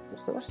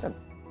 বুঝতে পারছেন?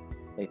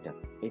 এইটা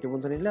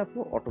পর্যন্ত নিলে আপনি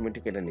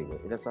অটোমেটিক এটা নিবে।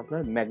 এটা হচ্ছে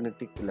আপনার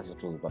ম্যাগনেটিক লেসার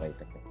টুলস বলা,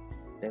 এটাকে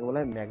বলা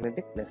হয়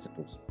ম্যাগনেটিক লেসার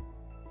টুলস।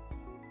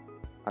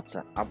 আচ্ছা,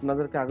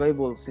 আপনাদেরকে আগেই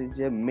বলছি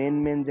যে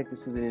মেন যে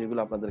কিছু জিনিসগুলো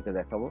আপনাদেরকে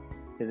দেখাবো,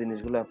 সেই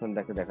জিনিসগুলো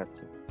আপনাদেরকে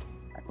দেখাচ্ছি।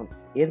 এখন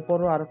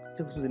এরপরও আরো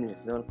কিছু জিনিস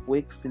আছে, যেমন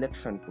কুইক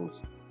সিলেকশন টুলস।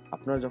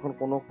 আপনারা যখন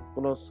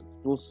কোনো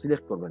টুলস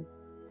সিলেক্ট করবেন,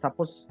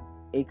 সাপোজ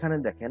এইখানে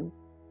দেখেন,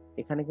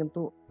 এখানে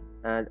কিন্তু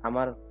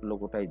আমার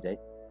লোগোটাই যায়,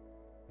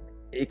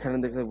 এইখানে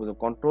দেখলে বুঝো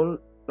কন্ট্রোল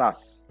প্লাস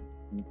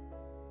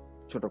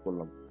ছোট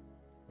করলাম,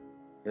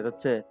 এটা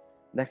হচ্ছে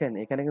দেখেন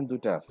এখানে কিন্তু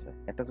দুইটা আছে,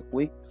 একটা হচ্ছে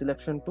কুইক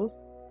সিলেকশন টুলস,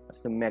 আর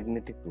হচ্ছে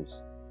ম্যাগনেটিক টুলস।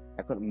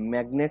 এখন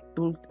ম্যাগনেট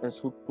টুল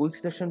কুইক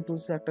সিলেকশন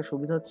টুলস এর একটা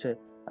সুবিধা হচ্ছে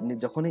আপনি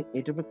যখনই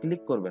এইটাতে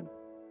ক্লিক করবেন,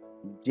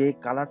 যে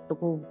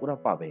কালারটুকু পুরো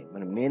পাবে,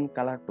 মানে মেন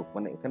কালারটুকু,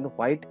 মানে এখানে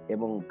হোয়াইট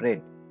এবং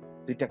রেড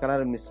দুইটা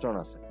কালারের মিশ্রণ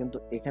আছে, কিন্তু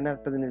এখানে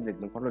একটা জিনিস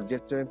দেখবেন, কন্ট্রোল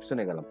জেড চেপে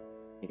পিছনে গেলাম,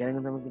 এখানে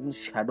কিন্তু আমার কিন্তু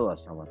শ্যাডো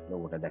আছে, আমার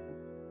লোগোটা দেখেন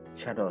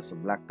শ্যাডো আছে,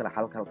 ব্ল্যাক কালার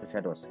হালকা হালকা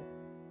শ্যাডো আছে।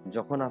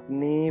 যখন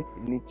আপনি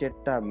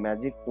নিচেরটা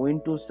ম্যাজিক উইন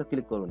টুলসটা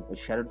ক্লিক করবেন, ওই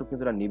শ্যাডোটুকু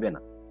কিন্তু ওরা নিবে না,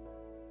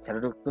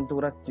 শ্যাডোটুকু কিন্তু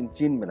ওরা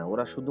চিনবে না,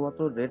 ওরা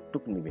শুধুমাত্র রেড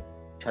টুক নিবে,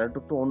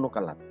 শ্যাডোটুক তো অন্য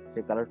কালার,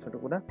 সেই কালার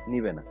শ্যাডোটুকু ওরা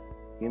নিবে না।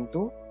 কিন্তু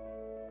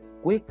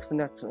কুইক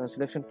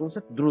সিলেকশন টুলস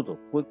দ্রুত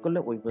কুইক করলে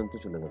ওই পর্যন্ত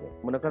চলে যাবে।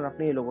 মনে করেন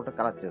আপনি এই লোগোটা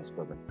কালার চেঞ্জ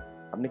করবেন,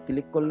 আপনি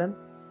ক্লিক করলেন,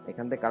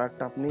 এখান থেকে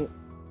কালারটা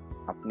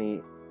আপনি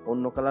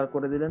অন্য কালার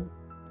করে দিলেন,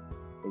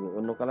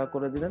 অন্য কালার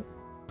করে দিলেন,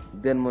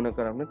 দেন মনে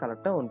করেন আপনি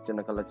কালারটা অন্য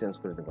কালার চেঞ্জ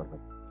করে দিতে পারবেন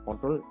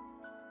কন্ট্রোল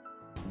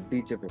ডি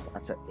চেপে।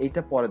 আচ্ছা,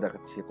 এইটা পরে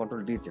দেখাচ্ছি,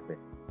 কন্ট্রোল ডি চেপে,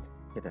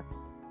 সেটা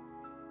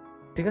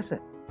ঠিক আছে।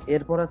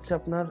 এরপর হচ্ছে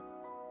আপনার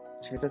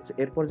সেটা হচ্ছে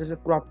এরপর যে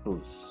ক্রপ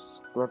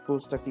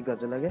টুলসটা কি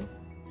কাজে লাগে?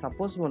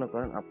 সাপোজ মনে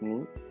করেন আপনি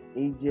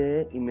এই যে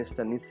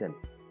ইমেজটা নিছেন,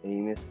 এই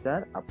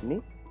ইমেজটার আপনি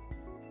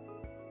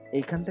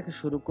এইখান থেকে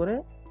শুরু করে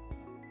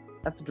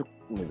এতটুকু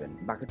নেবেন,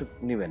 বাকিটুকু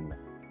নেবেন না।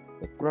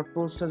 ক্রপ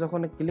টুলসটা যখন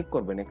ক্লিক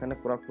করবেন, এখানে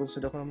ক্রপ টুলসটা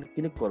যখন আপনি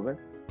ক্লিক করবেন,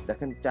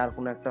 দেখেন চার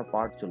কোনো একটা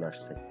পার্ট চলে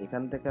আসছে,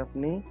 এখান থেকে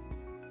আপনি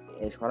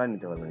সরাই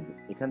নিতে পারবেন।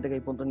 এখান থেকে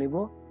এই পর্যন্ত নিব,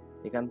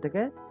 এখান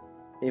থেকে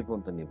এই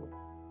পর্যন্ত নিব,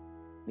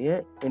 নিয়ে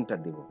এন্টার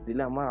দিব,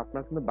 দিলে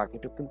আপনার কিন্তু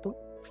বাকিটুকু কিন্তু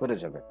সরে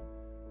যাবে।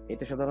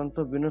 এটা সাধারণত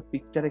বিভিন্ন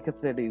পিকচারের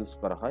ক্ষেত্রে এটা ইউজ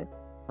করা হয়।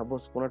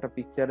 সাপোজ কোনো একটা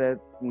পিকচারে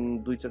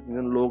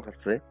 2-4 লোক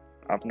আছে,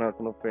 আপনার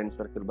কোনো ফ্রেন্ড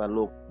সার্কেল বা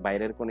লোক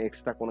বাইরের কোনো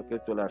এক্সট্রা কোনো কেউ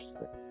চলে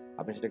আসছে,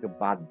 আপনি সেটাকে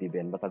বাদ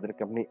দিবেন বা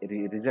তাদেরকে আপনি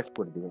রিজেক্ট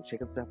করে দিবেন,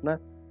 সেক্ষেত্রে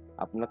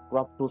আপনার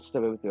ক্রপ টুলসটা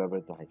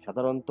ব্যবহৃত হয়।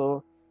 সাধারণত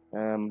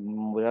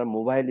যারা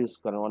মোবাইল ইউজ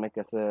করেন, অনেকে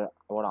আছে,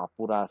 আবার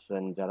আপুরা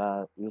আছেন যারা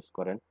ইউজ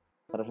করেন,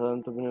 তারা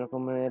সাধারণত বিভিন্ন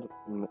রকমের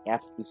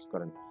অ্যাপস ইউজ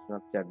করেন,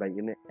 স্ন্যাপচ্যাট বা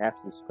ইউনে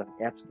অ্যাপস ইউজ করেন।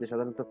 অ্যাপস দিয়ে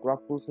সাধারণত ক্রপ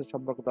টুলসের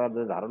সম্পর্কে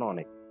তাদের ধারণা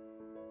অনেক।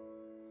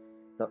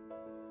 তো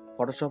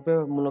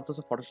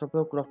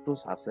ফটোশপেও ক্রপ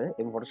টুলস আছে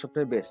এবং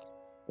ফটোশপটাই বেস্ট,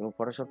 এবং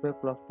ফটোশপে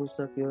ক্রপ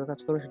টুলসটা কিভাবে কাজ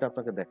করবে সেটা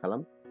আপনাকে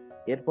দেখালাম।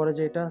 এরপরে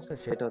যেটা আছে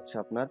সেটা হচ্ছে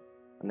আপনার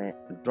মানে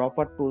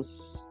ড্রপার টুলস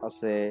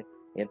আছে,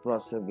 এরপর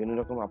আছে বিভিন্ন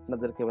রকম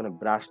আপনাদেরকে মানে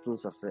ব্রাশ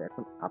টুলস আছে।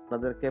 এখন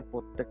আপনাদেরকে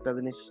প্রত্যেকটা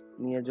জিনিস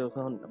নিয়ে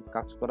যখন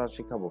কাজ করা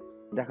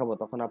দেখাবো,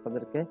 তখন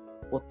আপনাদেরকে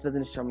প্রত্যেকটা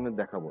জিনিস সামনে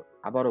দেখাবো।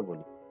 আবারও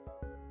বলি,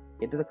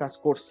 এটাতে কাজ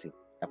করছি,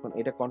 এখন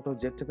এটা কন্ট্রোল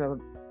জেড চেপে আবার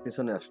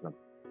পিছনে আসলাম।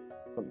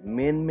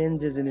 মেন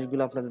যে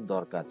জিনিসগুলো আপনাদের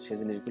দরকার, সেই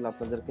জিনিসগুলো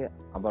আপনাদেরকে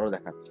আবারও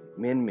দেখাচ্ছি।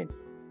 মেন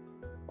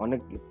অনেক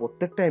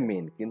প্রত্যেকটাই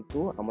মেন, কিন্তু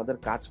আমাদের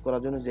কাজ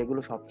করার জন্য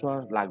যেগুলো সবসময়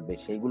লাগবে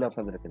সেইগুলো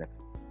আপনাদেরকে দেখা।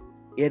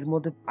 এর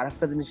মধ্যে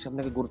আরেকটা জিনিস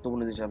আপনাকে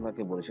গুরুত্বপূর্ণ জিনিস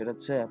আপনাকে বলি, সেটা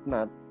হচ্ছে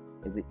আপনার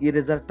এই যে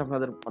ইরেজারটা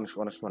আপনাদের অনেক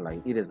সময় লাগে।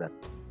 ইরেজার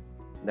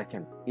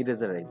দেখেন,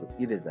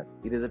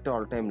 ইরেজারটা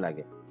অল টাইম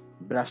লাগে,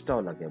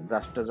 ব্রাশটাও লাগে।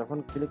 ব্রাশটা যখন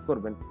ক্লিক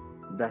করবেন,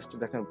 ব্রাশটা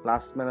দেখেন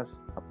প্লাস মাইনাস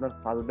আপনার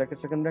ফার্স্ট ব্র্যাকেট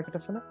সেকেন্ড ব্র্যাকেট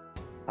আছে না,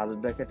 ফার্স্ট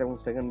ব্র্যাকেট এবং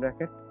second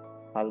bracket,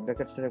 first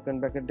bracket second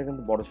ব্র্যাকেটটা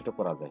কিন্তু বড় ছোট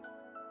করা যায়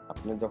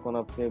যখন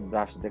আপনি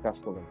ব্রাশ দিয়ে কাজ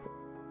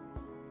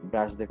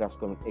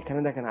করবেন। এখানে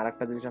দেখেন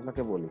আরেকটা জিনিস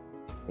আপনাকে বলি,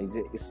 এই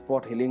যে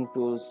স্পট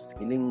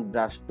হিলিং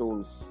ব্রাশ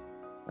টুলস,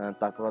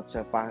 তারপর হচ্ছে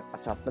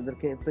আচ্ছা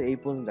আপনাদেরকে তো এই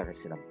পর্যন্ত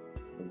দেখাচ্ছিলাম,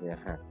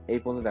 হ্যাঁ এই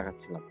পর্যন্ত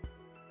দেখাচ্ছিলাম।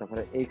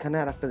 তারপরে এইখানে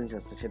আরেকটা জিনিস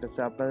আছে, সেটা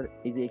হচ্ছে আপনার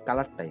এই যে এই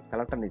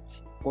কালারটা নিচ্ছি,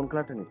 কোন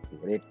কালারটা নিচ্ছি?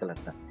 রেড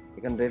কালারটা।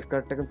 এখানে রেড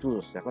কালারটা এখন চুজ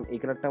হচ্ছে, এখন এই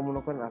কালারটা মনে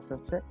করেন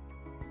হচ্ছে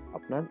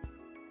আপনার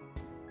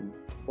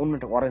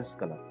অন্যটা অরেঞ্জ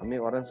কালার। আমি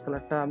অরেঞ্জ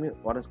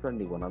কালার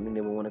নিব না, আমি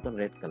নেবো মনে করেন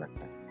রেড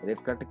কালারটা। রেড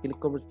কালারটা ক্লিক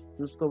করবো,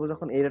 চুজ করবো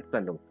যখন, এই রেড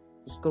কালার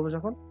চুজ করবো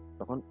যখন,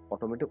 তখন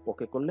অটোমেটিক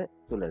ওকে করলে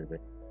চলে আসবে।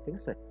 ঠিক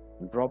আছে,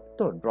 ড্রপ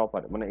তো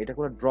ড্রপার, মানে এটা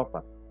করে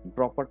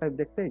ড্রপার টাইপ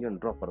দেখতে, এই জন্য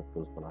ড্রপার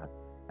টুলস বলা হয়।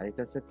 আর এটা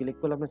হচ্ছে ক্লিক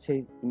করলে আপনার সেই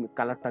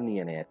কালারটা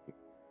নিয়ে নেয় আর কি।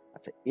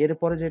 আচ্ছা,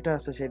 এরপরে যেটা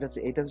আছে সেটা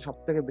হচ্ছে, এইটা সব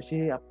থেকে বেশি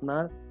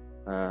আপনার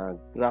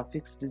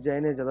গ্রাফিক্স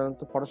ডিজাইনে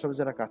সাধারণত ফটোশপে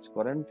যারা কাজ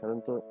করেন,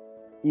 সাধারণত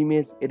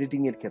ইমেজ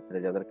এডিটিং এর ক্ষেত্রে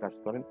যাদের কাজ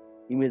করেন,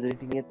 ইমেজ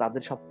এডিটিং এ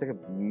তাদের সব থেকে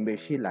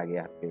বেশি লাগে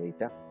আর কি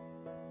এইটা।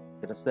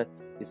 এটা হচ্ছে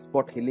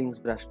স্পট হিলিং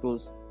ব্রাশ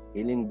টুলস,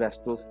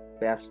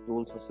 প্যাচ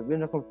টুলস আছে,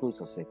 বিভিন্ন রকম টুলস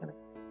আছে এখানে।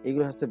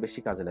 এইগুলো হচ্ছে বেশি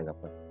কাজে লাগে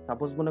আপনার।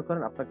 সাপোজ মনে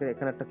করেন আপনাকে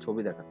এখানে একটা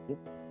ছবি দেখাচ্ছি,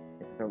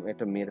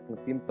 একটা মেয়ের এখানে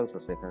পিম্পলস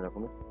আছে এখানে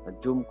এরকম,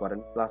 জুম করেন,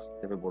 প্লাস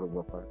চেপে বড়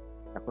করেন।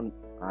 এখন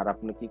আর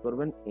আপনি কি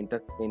করবেন,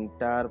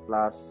 এন্টার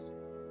প্লাস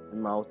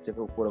মাউস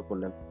চেপে উপরে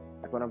করলেন।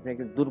 এখন আপনি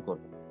একে দূর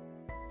করবেন,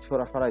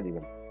 সরাই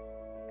দিবেন।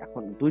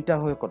 এখন দুইটা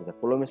হয়ে করা যায়,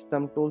 ক্লোন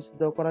স্ট্যাম্প টুলস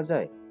দিয়েও করা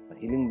যায়,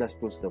 হিলিং ব্রাশ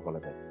টুলস দিয়েও করা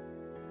যায়।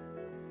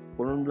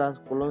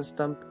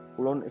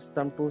 ক্লোন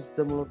স্ট্যাম্প টুলস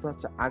দিয়ে মূলত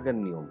হচ্ছে আগের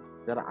নিয়ম,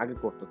 যারা আগে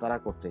করতো তারা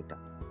করতো এটা।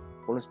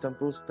 ক্লোন স্ট্যাম্প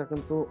টুলসটা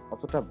কিন্তু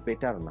অতটা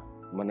বেটার না,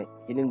 মানে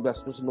হিলিং ব্রাশ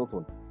টুলস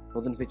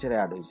নতুন ফিচারে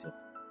অ্যাড হয়েছে।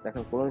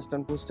 দেখেন ক্লোন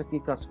স্ট্যাম্প টুলসটা কি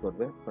কাজ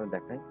করবে মানে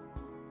দেখাই।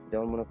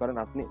 যেমন মনে করেন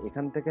আপনি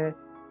এখান থেকে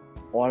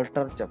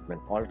অল্টার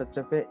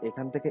চেপে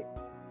এখান থেকে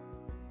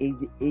এই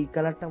যে এই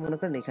কালারটা মনে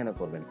করেন এখানে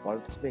করবেন,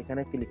 অল্টার চেপে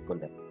এখানে ক্লিক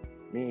করলেন,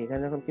 নিয়ে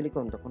এখানে যখন ক্লিক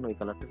করুন তখন ওই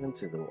কালারটা চেঞ্জ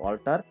দেবো।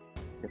 অল্টার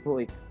দেখো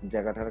ওই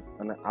জায়গাটার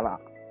মানে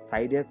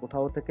সাইডের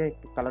কোথাও থেকে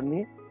একটু কালার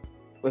নিয়ে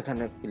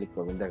ওইখানে ক্লিক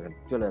করবেন, দেখেন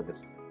চলে যাবে।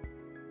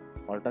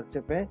 অল্টার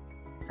চেপে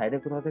সাইডে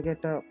কোথাও থেকে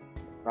একটা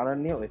কালার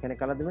নিয়ে ওইখানে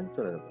কালার দিবেন,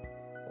 চলে যাবে।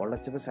 অল্টার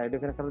চেপে সাইডে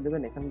এখানে কালার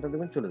দিবেন, এখানটা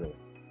দিবেন, চলে যাবে।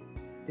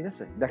 ঠিক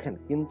আছে, দেখেন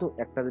কিন্তু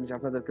একটা জিনিস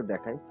আপনাদেরকে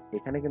দেখাই,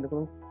 এখানে কিন্তু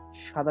কোনো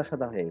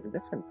সাদা হয়ে গেছে,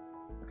 দেখছেন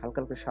হালকা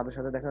হালকা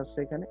সাদা দেখা যাচ্ছে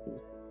এখানে,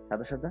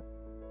 সাদা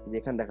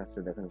এখানে দেখাচ্ছে,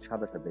 দেখেন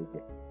সাদা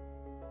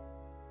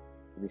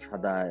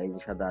এই যে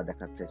সাদা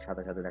দেখাচ্ছে,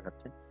 সাদা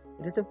দেখাচ্ছে।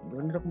 এটা তো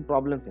বিভিন্ন রকম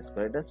প্রবলেম ফেস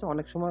করে, এটা হচ্ছে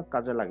অনেক সময়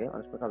কাজে লাগে,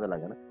 অনেক সময় কাজে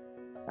লাগে না।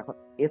 এখন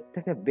এর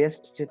থেকে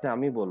বেস্ট যেটা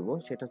আমি বলবো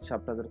সেটা হচ্ছে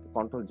আপনাদেরকে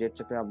কন্ট্রোল জেড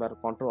চেপে আবার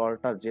কন্ট্রোল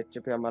অল্টার জেড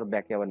চেপে আমার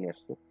ব্যাকে আবার নিয়ে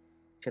আসছে।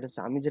 সেটা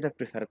হচ্ছে আমি যেটা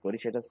প্রিফার করি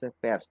সেটা হচ্ছে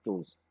প্যাচ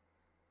টুলস।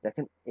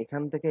 দেখেন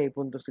এখান থেকে এই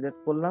পর্যন্ত সিলেক্ট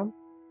করলাম,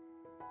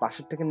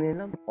 পাশের থেকে নিয়ে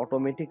নিলাম,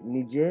 অটোমেটিক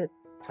নিজে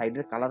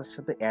সাইডের কালারের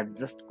সাথে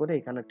অ্যাডজাস্ট করে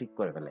এখানে ঠিক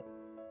করে ফেলে।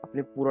 আপনি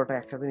পুরোটা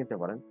একসাথে নিতে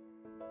পারেন,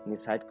 নিয়ে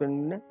সাইড করে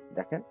নিলে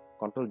দেখেন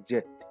কন্ট্রোল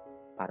জেড।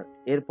 আর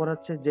এরপর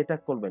হচ্ছে যেটা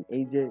করবেন,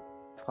 এই যে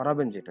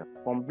সরাবেন যেটা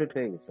কমপ্লিট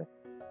হয়ে গেছে,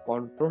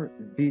 কন্ট্রোল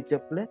ডি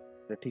চেপলে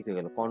ঠিক হয়ে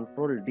গেল।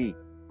 কন্ট্রোল ডি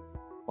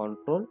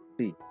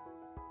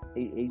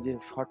এই যে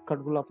শর্টকাট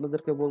গুলো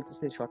আপনাদেরকে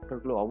বলতেছে, এই শর্টকাট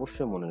গুলো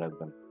অবশ্যই মনে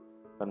রাখবেন,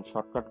 কারণ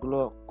শর্টকাট গুলো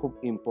খুব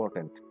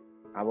ইম্পর্টেন্ট।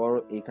 আবার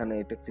এইখানে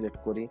এটা সিলেক্ট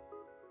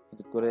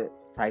করে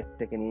সাইড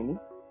থেকে নিয়ে নিই,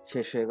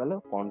 শেষ হয়ে গেল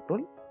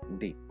কন্ট্রোল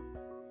ডি।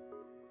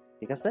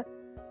 ঠিক আছে,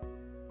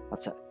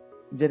 আচ্ছা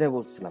যেটা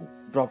বলছিলাম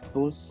ড্রপ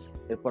টুলস,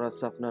 এরপর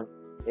আছে আপনার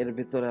এর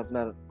ভিতরে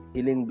আপনার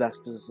হিলিং ব্রাশ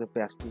টুলস আছে,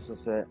 প্যাচ টুলস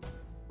আছে,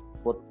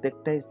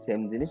 প্রত্যেকটাই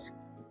সেম জিনিস।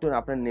 একটু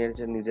আপনার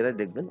নিজেরাই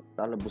দেখবেন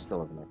তাহলে বুঝতে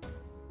পারবেন।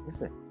 ঠিক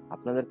আছে,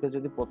 আপনাদেরকে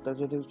যদি প্রত্যেক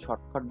যদি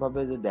শর্টকাট ভাবে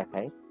যদি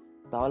দেখায়,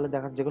 তাহলে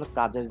দেখা যেগুলো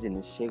কাজের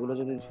জিনিস সেগুলো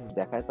যদি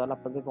দেখায় তাহলে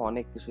আপনাদেরকে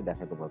অনেক কিছু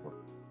দেখাতে পারবো।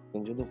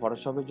 কিন্তু যদি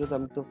ফটোশপে যদি,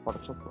 আমি তো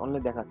ফটোশপ অনলি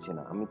দেখাচ্ছি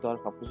না, আমি তো আর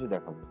সবকিছু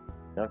দেখাবো,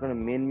 যার কারণে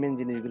মেন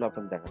জিনিসগুলো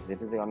আপনাদের দেখাচ্ছি,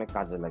 যেটাতে অনেক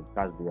কাজে লাগে,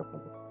 কাজ দিবে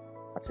আপনাদের।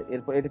 আচ্ছা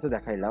এরপর এটা তো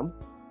দেখাইলাম,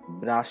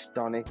 ব্রাশটা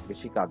অনেক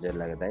বেশি কাজে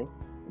লাগে দেয়,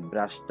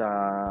 ব্রাশটা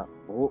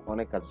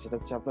অনেক কাজ। সেটা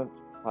হচ্ছে আপনার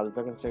ফার্স্ট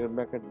ব্র্যাকেট সেকেন্ড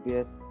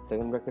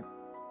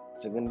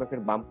ব্র্যাকেট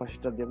বাম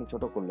পাশেটা দিয়ে আপনি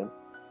ছোট করলেন,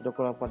 ছোট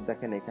করার পর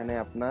দেখেন এখানে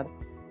আপনার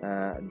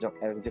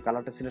যে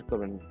কালারটা সিলেক্ট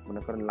করবেন,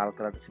 মনে করেন লাল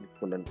কালারটা সিলেক্ট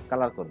করলেন,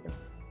 কালার করবেন,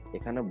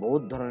 এখানে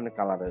বহুত ধরনের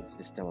কালারের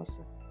সিস্টেম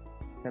আছে।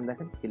 এখানে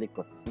দেখেন ক্লিক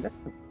করতেছেন,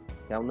 দেখছেন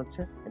কেমন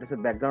হচ্ছে। এটা হচ্ছে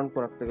ব্যাকগ্রাউন্ড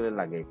করতে গেলে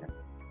লাগে, এটা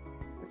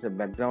হচ্ছে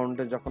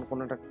ব্যাকগ্রাউন্ডে যখন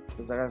কোনো একটা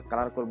জায়গায়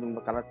কালার করবেন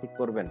বা কালার ঠিক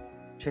করবেন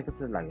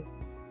সেক্ষেত্রে লাগে।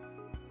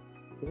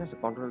 ঠিক আছে,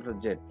 কন্ট্রোলটা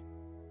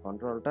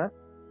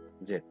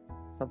জেড।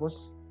 সাপোজ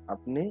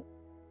আপনি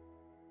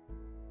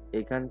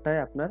এইখানটায়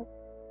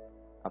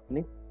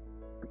আপনি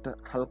একটা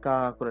হালকা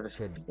করে একটা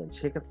শেড দিবেন,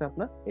 সেক্ষেত্রে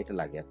আপনার এটা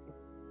লাগে আর কি।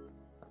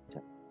 আচ্ছা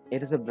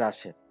এটা হচ্ছে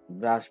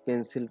ব্রাশ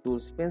পেন্সিল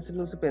টুলস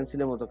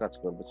পেন্সিলের মতো কাজ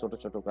করবে, ছোট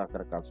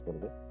আকারে কাজ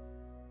করবে।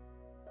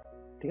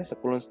 ঠিক আছে,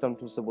 ক্লোন স্ট্যাম্প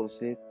টুলসে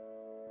বলছি।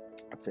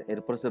 আচ্ছা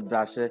এরপর হচ্ছে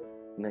ব্রাশে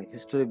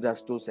হিস্টোরি ব্রাশ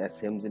টুলস,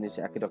 সেম জিনিস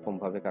একই রকম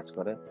ভাবে কাজ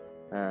করে।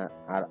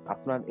 আর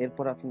আপনার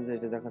এরপর আপনি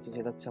যেটা দেখাচ্ছে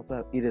সেটা হচ্ছে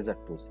আপনার ইরেজার।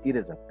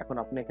 এখন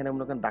আপনি এখানে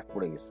মনে করেন দাগ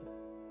পড়ে গেছে,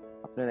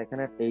 আপনার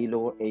এখানে এই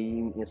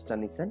ইমেজটা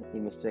নিছেন,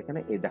 ইমেজটা এখানে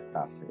এই দাগটা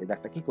আছে, এই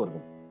দাগটা কি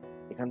করবেন,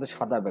 এখানে তো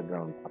সাদা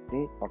ব্যাকগ্রাউন্ড, আপনি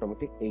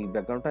অটোমেটিক এই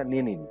ব্যাকগ্রাউন্ডটা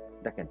নিয়ে নিন।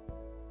 দেখেন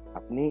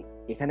আপনি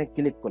এখানে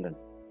ক্লিক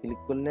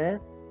করলে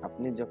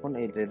আপনি যখন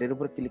এই রেডের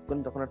উপর ক্লিক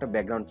করেন তখন একটা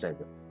ব্যাকগ্রাউন্ড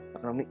চাইবে,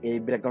 তখন আপনি এই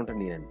ব্যাকগ্রাউন্ডটা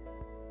নিয়ে নেন,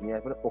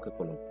 নেওয়ার পরে ওকে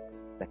করলেন।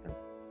 দেখেন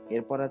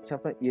এরপর হচ্ছে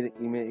আপনার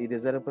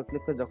ইরেজারের উপর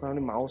ক্লিক করে যখন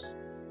আপনি মাউস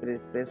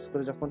প্রেস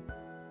করে যখন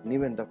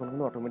নিবেন তখন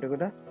কিন্তু অটোমেটিক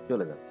এটা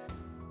চলে যাবে।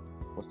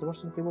 বুঝতে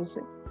পারছেন কি বলছে?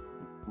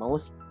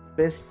 মাউস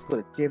প্রেস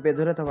করে চেপে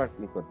ধরে তারপর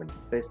ক্লিক করবেন,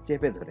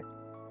 চেপে ধরে,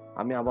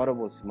 আমি আবারও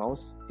বলছি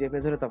মাউস চেপে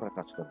ধরে তারপর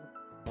কাজ করবেন।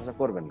 সমস্যা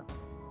করবেন না।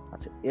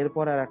 আচ্ছা,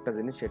 এরপরে আর একটা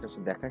জিনিস সেটা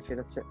হচ্ছে দেখায়,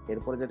 সেটা হচ্ছে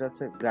এরপরে যেটা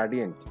হচ্ছে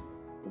গ্রাডিয়েন্ট।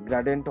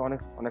 গ্রাডিয়েন্ট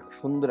অনেক অনেক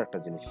সুন্দর একটা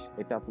জিনিস,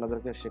 এটা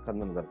আপনাদেরকে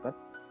শেখানো দরকার।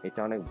 এটা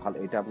অনেক ভালো,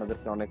 এটা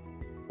আপনাদেরকে অনেক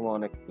সময়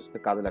অনেক কিছুতে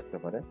কাজে লাগতে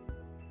পারে।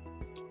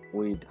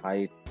 উইড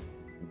হাইট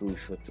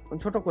 200,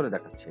 ছোট করে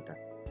দেখাচ্ছে এটা,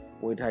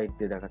 উইড হাইট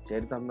দিয়ে দেখাচ্ছে।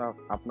 এটা তো আমরা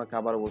আপনাকে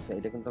আবার বলছি,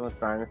 এটা কিন্তু আমার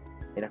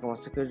এরকম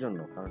হচ্ছে কিসের জন্য,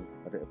 কারণ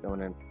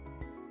মানে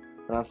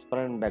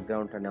ট্রান্সপারেন্ট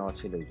ব্যাকগ্রাউন্ডটা নেওয়া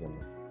ছিল এই জন্য।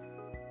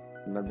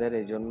 আপনাদের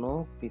এই জন্য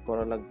কি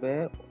করা লাগবে,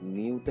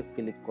 নিউতে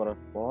ক্লিক করার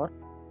পর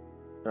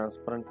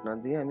ট্রান্সপারেন্ট না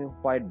দিয়ে আমি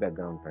হোয়াইট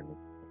ব্যাকগ্রাউন্ডটা নিই।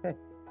 ওকে,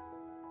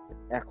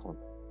 এখন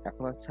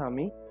এখন হচ্ছে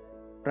আমি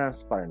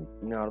ট্রান্সপারেন্ট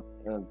নেওয়ার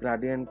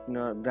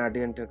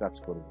গ্রাডিয়েন্টের কাজ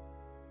করব।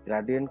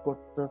 গ্রাডিয়েন্ট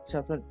করতে হচ্ছে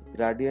আপনার,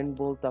 গ্রাডিয়েন্ট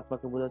বলতে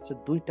আপনাকে বোঝাচ্ছে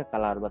দুইটা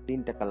কালার বা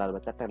তিনটা কালার বা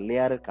চারটা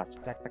লেয়ারের কাজ,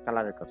 একটা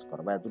কালারের কাজ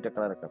করা বা দুইটা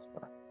কালারের কাজ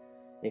করা।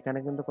 এখানে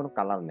কিন্তু কোনো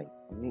কালার নেই,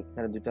 আপনি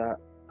এখানে দুইটা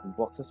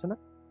বক্স আছে না,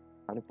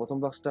 আপনি প্রথম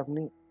বক্সটা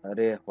আপনি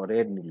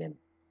রেড নিলেন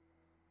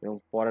এবং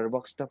পরের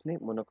বক্সটা আপনি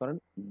মনে করেন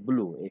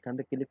ব্লু, এখান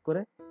থেকে ক্লিক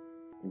করে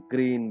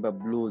গ্রিন বা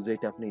ব্লু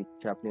যেটা আপনি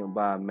ইচ্ছা আপনি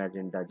বা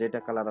ম্যাজেন্টা যেটা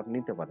কালার আপনি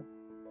নিতে পারেন।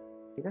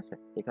 ঠিক আছে,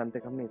 এখান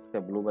থেকে আপনি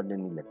স্কাই ব্লু বানিয়ে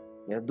নিলেন,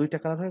 এর দুইটা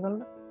কালার হয়ে গেল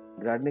না।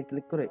 গ্রাডিয়েন্টে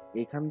ক্লিক করে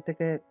এখান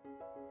থেকে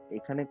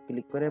এখানে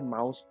ক্লিক করে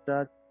মাউসটা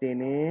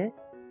টেনে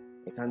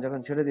এখানে যখন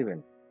ছেড়ে দিবেন,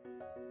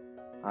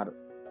 আর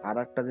আর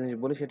একটা জিনিস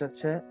বলি সেটা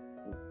হচ্ছে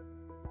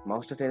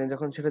মাউসটা টেনে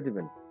যখন ছেড়ে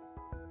দিবেন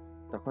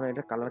তখন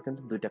এটা কালার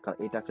কিন্তু দুইটা কালার,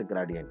 এটা আছে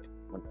গ্রাডিয়েন্ট,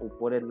 মানে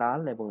উপরে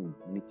লাল এবং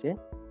নিচে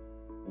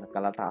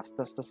কালারটা আস্তে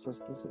আস্তে আস্তে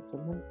আস্তে আস্তে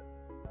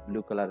ব্লু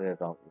কালারের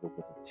রূপ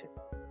হচ্ছে।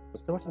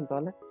 বুঝতে পারছেন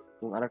তাহলে?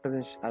 আরেকটা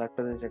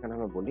জিনিস এখানে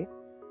আমরা বলি,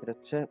 এটা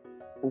হচ্ছে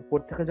উপর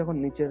থেকে যখন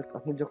নিচে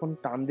আপনি যখন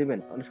টান দিবেন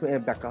অনেক সময়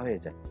বাঁকা হয়ে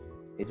যায়,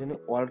 এই জন্য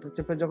অল্ট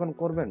চেপে যখন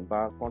করবেন বা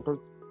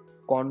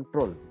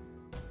কন্ট্রোল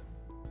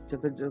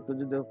চেপে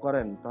যদি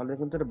করেন তাহলে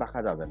কিন্তু এটা বাঁকা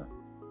যাবে না।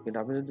 কিন্তু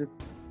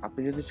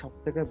আপনি যদি সব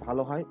থেকে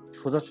ভালো হয়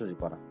সোজাসুজি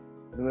করা,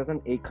 তুমি এখন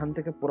এইখান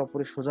থেকে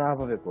পুরোপুরি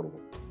সোজাভাবে করবো,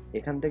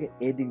 এখান থেকে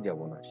এই দিক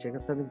যাবো না,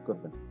 সেক্ষেত্রে আপনি কি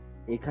করবেন,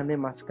 এখানে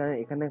মাঝখানে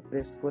এখানে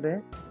প্রেস করে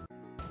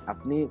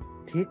আপনি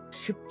ঠিক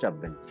শিফট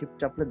চাপবেন, শিফট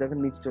চাপলে দেখেন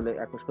নিচে চলে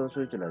একবার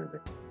সোজাসুজি চলে আসবে,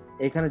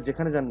 এখানে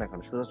যেখানে যান না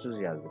কেন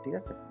সোজাসুজি আসবে। ঠিক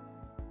আছে,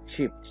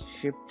 শিফট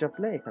শিফট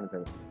চাপলে এখানে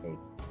যাবে। এই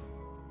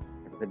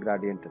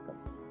গ্রাডিয়েন্টের কাজ।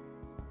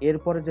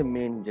 এরপরে যে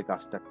মেইন যে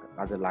কাজটা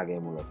কাজে লাগে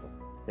মূলত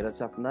সেটা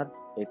হচ্ছে আপনার,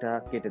 এটা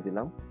কেটে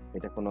দিলাম,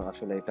 এটা কোনো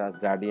আসলে এটা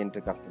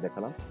গ্রাডিয়েন্টের কাজটা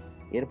দেখালাম।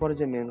 এরপরে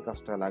যে মেইন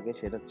কাজটা লাগে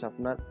সেটা হচ্ছে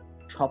আপনার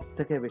সব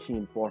থেকে বেশি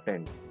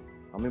ইম্পর্টেন্ট,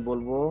 আমি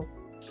বলবো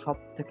সব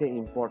থেকে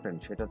ইম্পর্টেন্ট,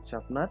 সেটা হচ্ছে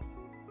আপনার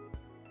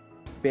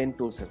পেন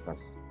টুলসের কাজ।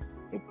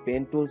 এই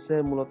পেন টুলসে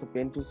মূলত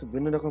পেন টুলস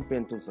বিভিন্ন রকম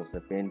পেন টুলস আছে,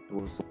 পেন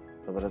টুলস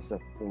তারপরে হচ্ছে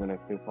মানে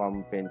ফ্রি ফর্ম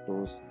পেন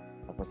টুলস,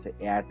 তারপর হচ্ছে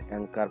অ্যাড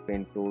অ্যাঙ্কার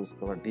পেন টুলস,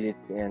 তারপর delete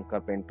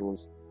anchor pen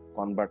tools,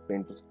 convert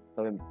pen tools.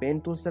 তবে পেন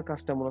টুলসের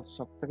কাজটা মূলত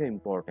সব থেকে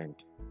ইম্পর্টেন্ট,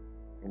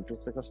 পেন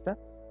টুলসের কাজটা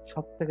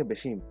সব থেকে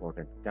বেশি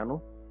ইম্পর্টেন্ট। কেন?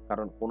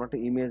 কারণ কোনো একটা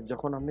ইমেজ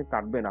যখন আপনি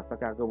কাটবেন,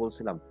 আপনাকে আগে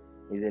বলছিলাম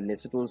এই যে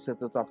লেসি টুলসে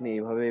তো আপনি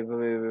এইভাবে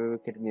এইভাবে এইভাবে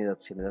কেটে নিয়ে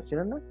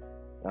যাচ্ছিলেন না,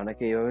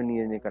 অনেকে এইভাবে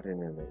নিয়ে নিয়ে কাটিয়ে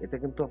নিয়ে যায়, এতে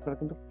কিন্তু আপনার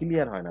কিন্তু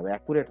ক্লিয়ার হয় না বা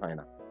অ্যাকুরেট হয়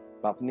না।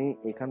 বা আপনি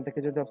এখান থেকে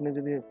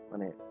যদি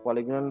মানে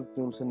পলিগনাল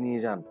টুলস নিয়ে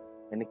যান,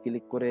 এখানে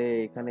ক্লিক করে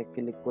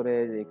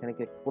এখানে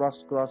ক্রস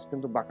ক্রস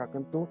কিন্তু বাঁকা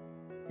কিন্তু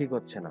ঠিক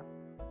হচ্ছে না,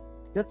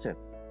 ঠিক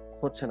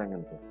হচ্ছে না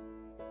কিন্তু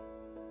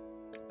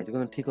এটা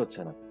কিন্তু ঠিক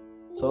হচ্ছে না।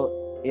 সো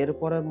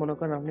এরপরে মনে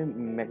করেন আপনি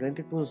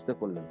ম্যাগনেটিক টুলস দিয়ে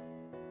করলেন,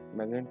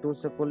 ম্যাগনেটিক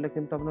টুলস করলে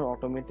কিন্তু আপনার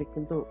অটোমেটিক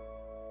কিন্তু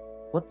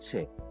হচ্ছে,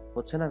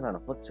 হচ্ছে না কেন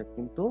হচ্ছে,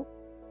 কিন্তু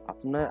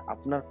আপনার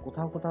আপনার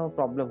কোথাও কোথাও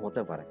প্রবলেম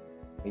হতে পারে।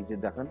 এই যে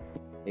দেখেন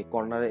এই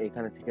কর্নারে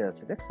এখানে থেকে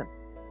যাচ্ছে, দেখছেন?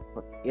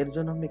 এর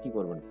জন্য আপনি কি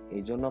করবেন,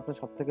 এই জন্য আপনার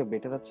সব থেকে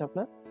বেটার হচ্ছে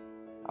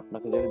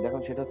আপনাকে যদি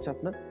দেখেন সেটা হচ্ছে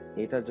আপনার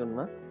এইটার জন্য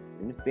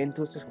পেন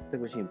টুলসটা সব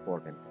থেকে বেশি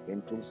ইম্পর্টেন্ট। পেন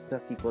টুলসটা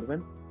কি করবেন,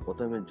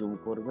 প্রথমে জুম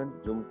করবেন,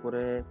 জুম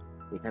করে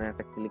এখানে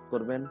একটা ক্লিক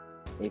করবেন।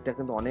 এটা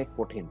কিন্তু অনেক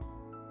কঠিন,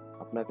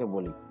 আপনাকে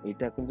বলি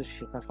এটা কিন্তু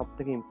শেখা সব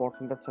থেকে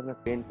ইম্পর্টেন্ট হচ্ছে আপনার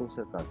পেন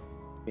টুলসের কাজ।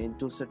 পেন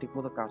টুলসটা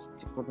ঠিকমতো কাজ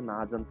ঠিকমতো না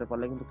জানতে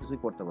পারলে কিন্তু কিছুই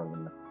করতে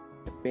পারবেন না।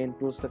 পেন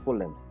টুলসটা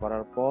করলেন,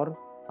 করার পর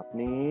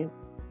আপনি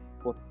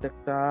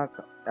প্রত্যেকটা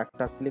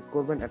একটা ক্লিক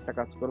করবেন, একটা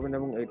কাজ করবেন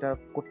এবং এটা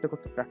করতে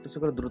করতে প্র্যাকটিস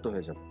করে দ্রুত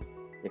হয়ে যাবে।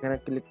 এখানে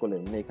ক্লিক করলেন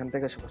মানে এখান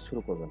থেকে শেখা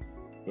শুরু করবেন,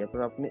 এরপর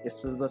আপনি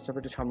স্পেস বার চাপে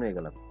একটু সামনে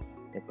গেলেন,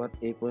 এরপর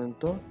এই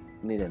পর্যন্ত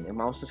নিলেন,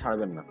 মাউসটা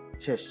ছাড়বেন না,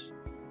 শেষ।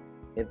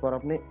 এরপর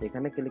আপনি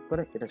এখানে ক্লিক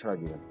করে এটা ছাড়া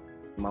দিবেন,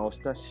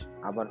 মাউসটা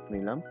আবার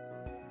নিলাম,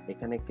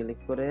 এখানে ক্লিক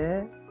করে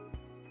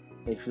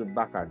এই শুধু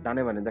বাঁকা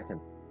ডানে বানে দেখেন,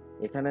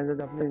 এখানে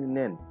যদি আপনি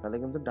নেন তাহলে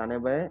কিন্তু ডানে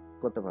বায়ে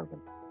করতে পারবেন।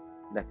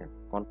 দেখেন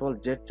কন্ট্রোল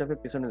জেড চাপে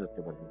পিছনে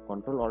যেতে পারবেন,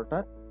 control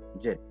alter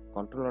Z,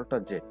 control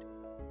alter Z,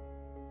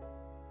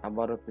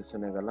 আবারও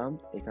পিছনে গেলাম,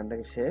 এখান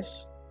থেকে শেষ,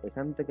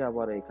 এখান থেকে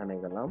আবার এখানে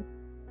গেলাম,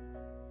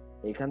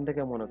 এখান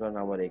থেকে মনে করেন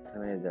আবার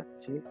এখানে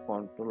যাচ্ছি,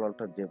 কন্ট্রোল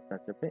অল্টার জেড না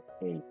চেপে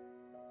এই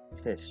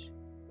শেষ,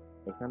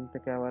 এখান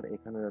থেকে আবার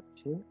এখানে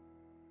যাচ্ছি,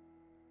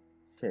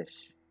 শেষ।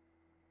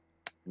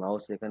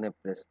 মাউস এখানে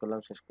প্রেস করলাম,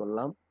 শেষ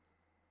করলাম,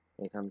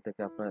 এখান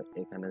থেকে আপনার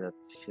এখানে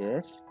যাচ্ছি,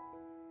 শেষ,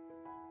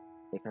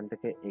 এখান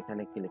থেকে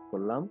এখানে ক্লিক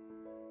করলাম,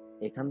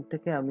 এখান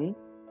থেকে আমি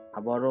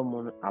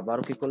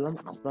আবারও কি করলাম,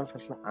 আপনার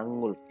সবসময়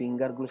আঙ্গুল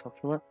ফিঙ্গার গুলো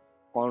সবসময়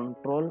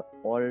কন্ট্রোল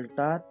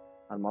অল্টার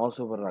আর মাউস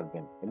উপর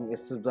রাখবেন এবং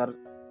স্পেস বার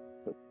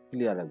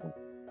ক্লিয়ার রাখবেন।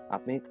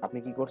 আপনি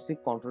কি করছি,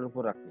 কন্ট্রোলের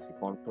উপর রাখতেছি,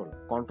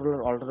 কন্ট্রোল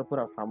আর অল্টারের উপর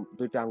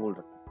দুইটা আঙ্গুল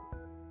রাখতেছি,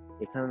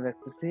 এখানে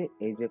রাখতেছি।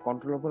 এই যে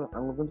কন্ট্রোলের উপর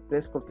আঙ্গুল কিন্তু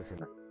প্রেস করতেছি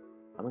না,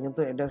 আমি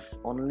কিন্তু এটা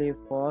অনলি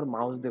ফর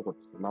মাউস দিয়ে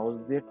করছি। মাউস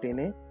দিয়ে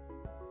টেনে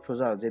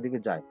সোজা যেদিকে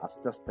যায়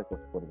আস্তে আস্তে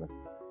করবেন,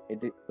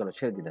 এটি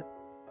ছেড়ে দিলেন।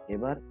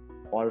 এবার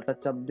অল্টার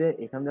চাপ দিয়ে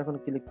এখানে যখন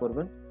ক্লিক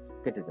করবেন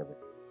কেটে যাবে।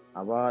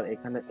 আবার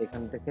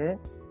এখান থেকে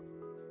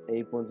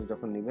এই পর্যন্ত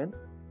যখন নেবেন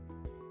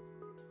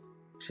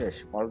শেষ,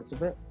 অল্টার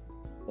চাপে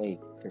এই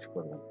শেষ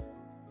করবেন।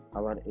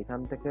 আবার এখান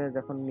থেকে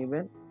যখন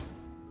নেবেন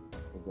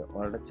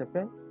অল্টার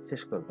চাপে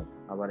শেষ করবেন।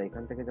 আবার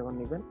এখান থেকে যখন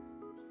নেবেন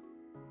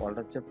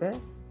অল্টার চাপে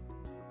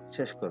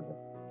শেষ করবেন।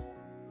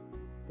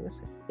 ঠিক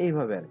আছে,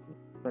 এইভাবে আর কি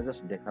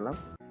জাস্ট দেখালাম।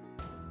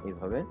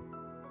 এইভাবে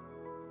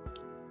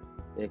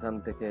এখান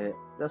থেকে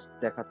জাস্ট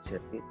দেখাচ্ছি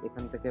আর কি,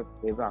 এখান থেকে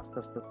এভাবে আস্তে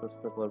আস্তে আস্তে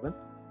আস্তে করবেন,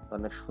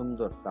 অনেক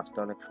সুন্দর, কাজটা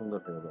অনেক সুন্দর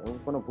হয়ে যাবে। এবং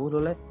কোনো ভুল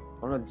হলে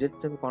জেড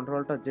চেপে,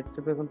 কন্ট্রোলটা জেড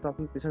চেপে কিন্তু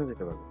আপনি পিছনে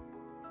যেতে পারবেন।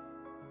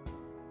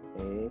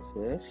 এই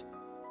শেষ,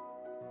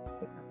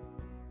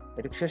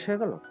 এটা শেষ হয়ে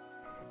গেল।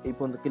 এই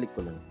পর্যন্ত ক্লিক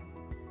করলেন,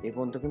 এই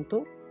পর্যন্ত কিন্তু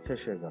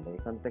শেষ হয়ে গেল।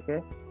 এখান থেকে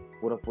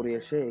পুরোপুরি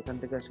এসে এখান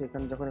থেকে এসে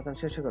যখন এখানে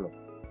শেষ হয়ে গেল,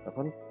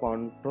 তখন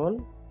কন্ট্রোল,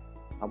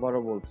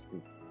 আবারও বলছি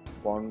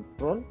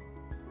কন্ট্রোল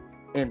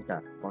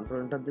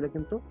এন্টার দিলে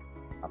কিন্তু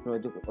আপনার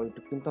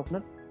ওইটুকু কিন্তু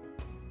আপনার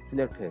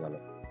সিলেক্ট হয়ে গেল।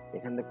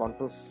 এখান থেকে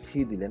কন্ট্রোল সি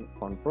দিলেন,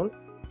 কন্ট্রোল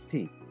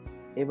সি।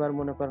 এবার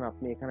মনে করেন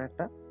আপনি এখানে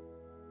একটা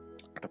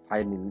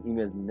ফাইল নিলেন,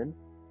 ইমেজ নিলেন,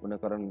 মনে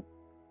করেন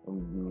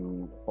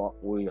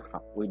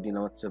ওই দিন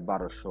হচ্ছে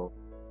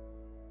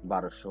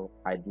 1200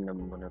 আইডি নাম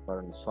মনে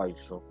করেন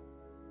 600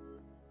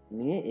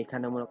 নিয়ে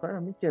এখানে মনে করেন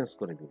আমি চেঞ্জ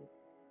করে দিব।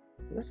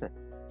 ঠিক আছে,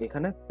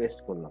 এখানে পেস্ট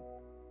করলাম।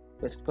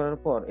 পেস্ট করার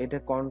পর এটা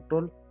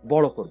কন্ট্রোল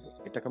বড় করব,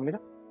 এটাকে আমি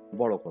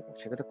বড় করব,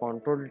 সেক্ষেত্রে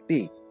কন্ট্রোল টি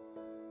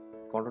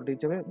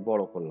চেপে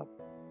বড় করলাম।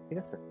 ঠিক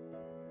আছে,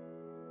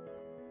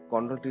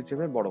 কন্ট্রোল টি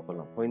চেপে বড়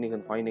করলাম,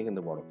 হয়নি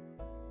কিন্তু বড়,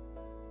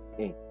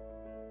 এই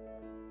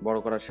বড়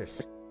করা শেষ।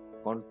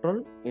 কন্ট্রোল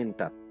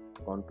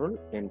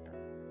এন্টার,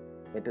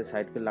 এটা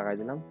সাইড করে লাগাই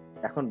দিলাম।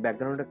 এখন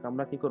ব্যাকগ্রাউন্ডে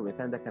আমরা কি করবো,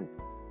 এখানে দেখেন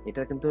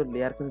এটা কিন্তু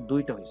লেয়ার কিন্তু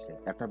দুইটা হয়েছে,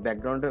 একটা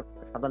ব্যাকগ্রাউন্ডে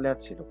সাদা লেয়ার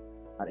ছিল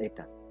আর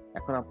এটা।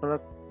 এখন আপনারা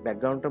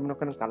ব্যাকগ্রাউন্ডটা মনে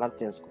করেন কালার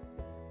চেঞ্জ করতে,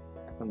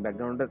 এখন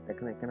ব্যাকগ্রাউন্ডের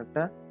এখানে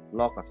একটা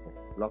লক আছে,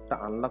 লকটা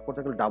আনলক করতে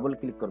গেলে ডাবল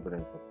ক্লিক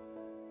করবেন।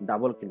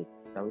 ডাবল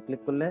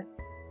ক্লিক করলে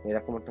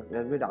এরকম একটা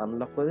আসবে,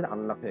 আনলক করে দিলে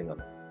আনলক হয়ে গেল।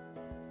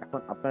 এখন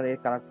আপনার এই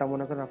কালারটা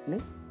মনে করেন আপনি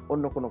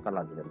অন্য কোনো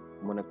কালার দিলেন,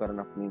 মনে করেন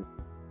আপনি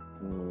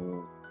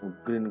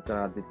গ্রিন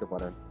কালার দিতে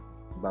পারেন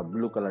বা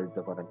ব্লু কালার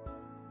দিতে পারেন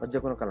বা যে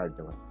কোনো কালার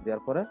দিতে পারেন।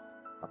 দেওয়ার পরে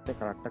আপনি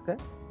কালারটাকে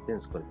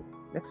চেঞ্জ করে দিবেন।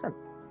 দেখছেন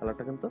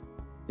কালারটা কিন্তু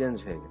চেঞ্জ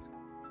হয়ে গেছে,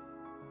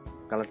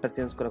 কালারটা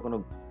চেঞ্জ করে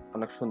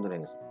অনেক সুন্দর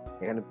হয়ে গেছে।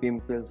 এখানে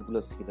পিম্পলস গুলো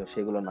ছিল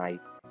সেগুলো নাই,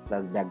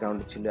 প্লাস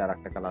ব্যাকগ্রাউন্ডে ছিল আর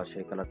একটা কালার,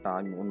 সেই কালারটা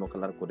আমি অন্য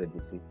কালার করে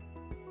দিছি।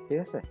 ঠিক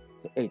আছে,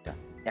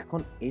 এখন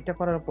এইটা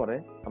করার পরে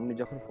আপনি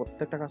যখন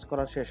প্রত্যেকটা কাজ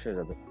করা শেষ হয়ে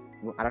যাবে,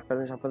 এবং আরেকটা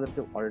জিনিস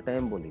আপনাদেরকে অল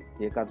টাইম বলি,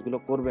 যে কাজগুলো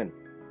করবেন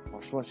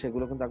সবসময়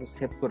সেগুলো কিন্তু আপনি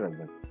সেভ করে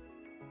রাখবেন।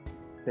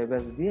 সেভ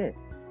অ্যাজ দিয়ে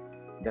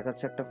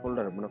দেখাচ্ছে একটা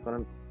ফোল্ডার, মনে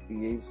করেন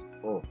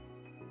পিএইচও,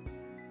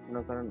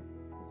 মনে করেন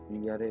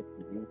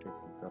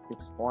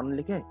গ্রাফিক্স অন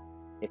লিখে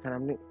এখানে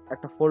আপনি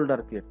একটা ফোল্ডার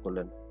ক্রিয়েট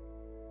করলেন,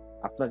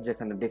 আপনার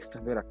যেখানে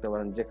ডেস্কটপে রাখতে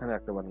পারেন, যেখানে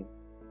রাখতে পারেন,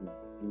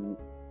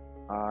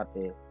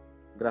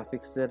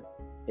 গ্রাফিক্সের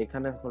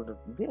এখানে ফোল্ডার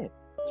দিয়ে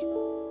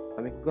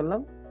আমি কি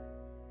করলাম,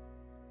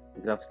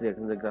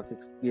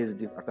 গ্রাফিক্স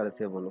পিএইচডি আকারে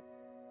সেভ হলো।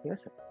 ঠিক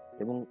আছে,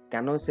 এবং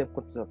কেন সেভ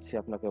করতে যাচ্ছি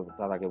আপনাকে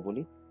তার আগে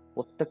বলি,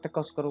 প্রত্যেকটা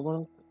কাজ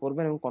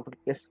করবেন এবং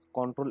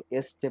কন্ট্রোল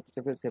এস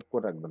চেপে সেভ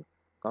করে রাখবেন।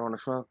 কারণ অনেক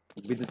সময়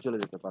বিদ্যুৎ চলে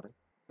যেতে পারে,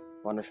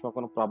 অনেক সময়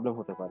কোনো প্রবলেম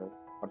হতে পারে,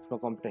 অনেক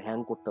সময় কম্পিউটার হ্যাং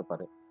করতে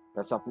পারে।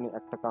 আপনি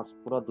একটা কাজ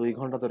পুরো 2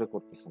 ঘন্টা ধরে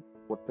করতেছেন,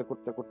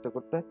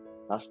 করতে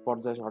লাস্ট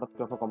পর্যায়ে হঠাৎ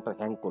করে আপনার কম্পিউটার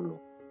হ্যাং করলো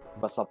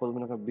বা সাপোজ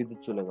মনে করেন বিদ্যুৎ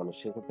চলে গেল,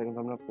 সেক্ষেত্রে কিন্তু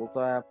আপনার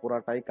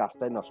পুরাটাই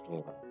কাজটাই নষ্ট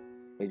হয়ে গেল।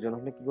 এই জন্য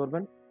আপনি কি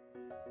করবেন,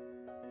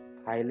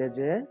 ফাইলে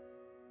যে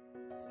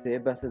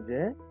সেভ আছে যে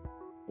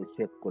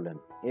সেভ করলেন,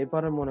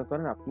 এরপরে মনে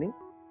করেন আপনি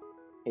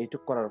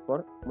এইটুক করার পর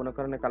মনে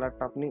করেন এই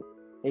কালারটা আপনি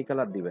এই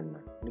কালার দিবেন না,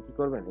 আপনি কি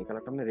করবেন, এই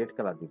কালারটা আপনি রেড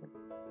কালার দিবেন।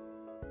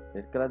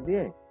 রেড কালার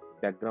দিয়ে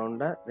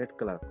ব্যাকগ্রাউন্ডটা রেড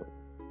কালার করুন,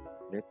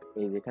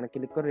 এই এখানে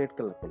ক্লিক করে রেড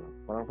কালার করলাম,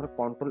 করার পরে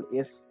কন্ট্রোল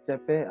এস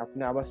চেপে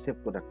আপনি আবার সেভ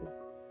করে রাখলেন,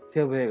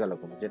 সেভ হয়ে গেল,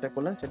 যেটা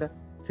করলেন সেটা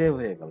সেভ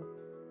হয়ে গেল।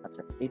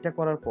 আচ্ছা, এটা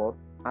করার পর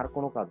আর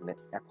কোনো কাজ নেই।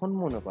 এখন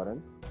মনে করেন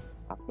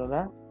আপনারা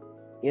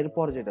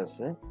এরপর যেটা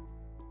আছে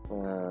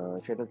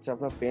সেটা হচ্ছে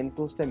আপনার পেন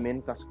টুলসটা মেন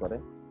কাজ করে,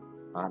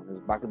 আর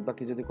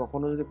বাকি যদি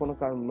কখনো যদি কোনো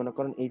মনে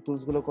করেন এই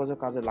টুলস গুলো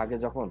কাজে লাগে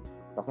যখন,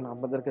 তখন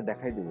আপনাদেরকে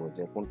দেখাই দিব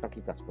যে কোনটা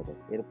কি কাজ করে।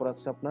 এরপর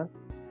আছে আপনার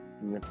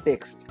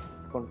টেক্সট।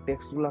 এখন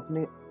টেক্সট গুলো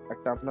আপনি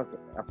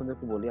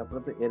আপনাদেরকে বলি,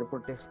 আপনারা তো এর উপর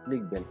টেক্সট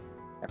লিখবেন।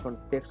 এখন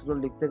টেক্সট গুলো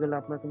লিখতে গেলে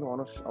আপনারা কিন্তু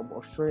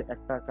অবশ্যই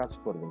একটা কাজ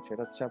করবেন,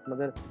 সেটা হচ্ছে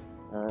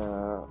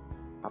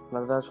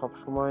আপনারা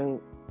সবসময়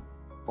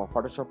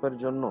ফটোশপের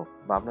জন্য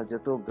বা আপনার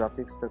যেহেতু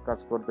গ্রাফিক্সের কাজ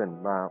করবেন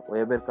বা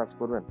ওয়েবের কাজ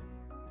করবেন,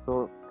 তো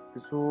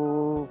কিছু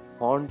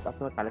ফন্ট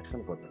আপনারা কালেকশন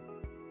করবেন।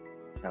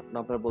 এখন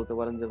আপনারা বলতে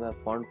পারেন যে ভাই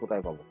ফন্ট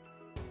কোথায় পাবো?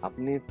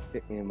 আপনি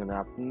মানে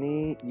আপনি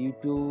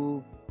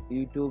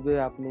ইউটিউবে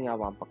আপনি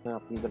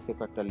আপনাদেরকে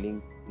কয়েকটা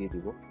লিঙ্ক দিয়ে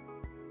দিব।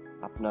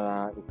 আপনারা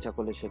ইচ্ছা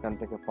করলে সেখান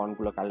থেকে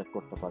ফন্টগুলো কালেক্ট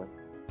করতে পারেন।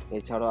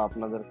 এছাড়াও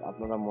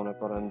আপনারা মনে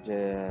করেন যে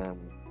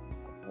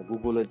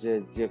গুগলে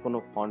যে কোনো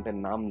ফন্টের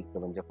নাম লিখতে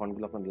পারেন, যে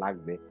ফন্টগুলো আপনার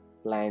লাগবে,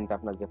 ক্লায়েন্ট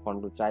আপনার যে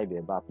ফন্টগুলো চাইবে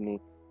বা আপনি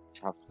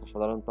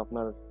সাধারণত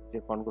আপনার যে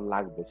ফন্টগুলো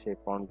লাগবে সেই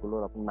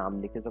ফন্টগুলোর আপনি নাম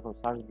লিখে যখন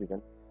সার্চ দিবেন,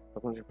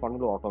 তখন সেই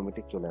ফন্টগুলো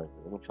অটোমেটিক চলে আসবে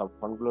এবং সব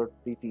ফন্টগুলোর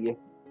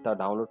পিডিএফটা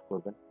ডাউনলোড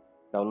করবেন।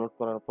 ডাউনলোড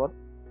করার পর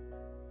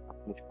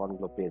আপনি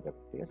ফন্টগুলো পেয়ে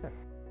যাবেন, ঠিক আছে?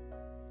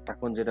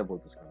 এখন যেটা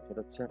বলতেছিলাম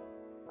সেটা হচ্ছে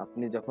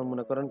আপনি যখন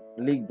মনে করেন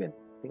লিখবেন,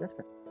 ঠিক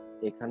আছে,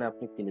 এখানে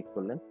আপনি ক্লিক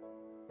করলেন।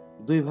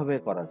 দুই ভাবে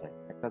করা যায়।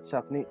 একটা হচ্ছে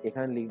আপনি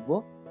এখানে লিখবো,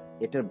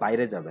 এটার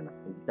বাইরে যাবে না,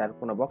 তার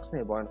কোনো বক্স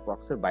নেই,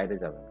 বক্সের বাইরে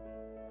যাবে না,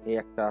 এই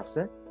একটা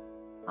আছে।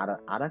 আর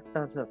আরেকটা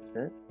আছে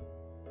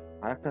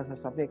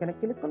আপনি এখানে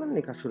ক্লিক করলেন,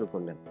 লেখা শুরু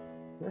করলেন,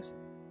 ঠিক আছে?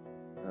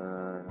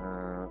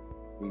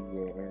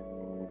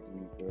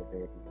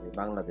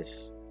 বাংলাদেশ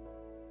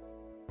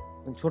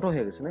ছোট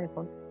হয়ে গেছে না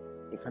এখন?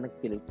 এখানে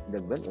ক্লিক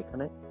দেখবেন,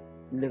 এখানে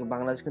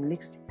বাংলাদেশ কিন্তু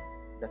লিখছি,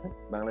 দেখেন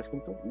বাংলাদেশ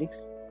কিন্তু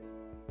লিখছি,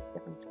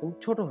 দেখেন কিন্তু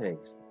ছোট হয়ে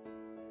গেছে।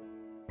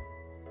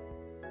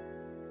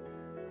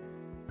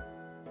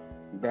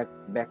 ব্যাক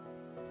ব্যাক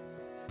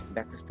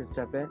ব্যাক স্পেস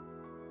চাপে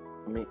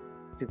আমি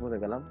ঠিক মতো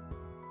গেলাম,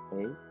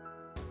 এই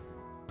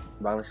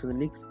বাংলাদেশ শুধু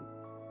লিখছি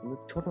কিন্তু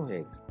ছোট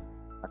হয়ে গেছে।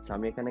 আচ্ছা,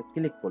 আমি এখানে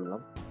ক্লিক করলাম,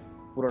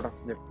 পুরোটা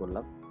সিলেক্ট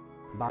করলাম,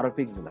 12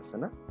 পিক্সেল আছে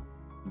না,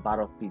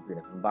 12 পিক্সেল,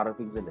 এখন 12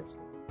 পিক্সেল আছে,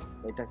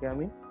 এটাকে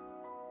আমি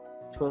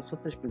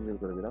 36 পিক্সেল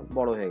করে দিলাম,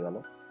 বড় হয়ে গেল।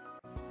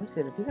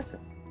 এটা ঠিক আছে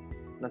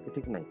নাকি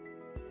ঠিক নাই?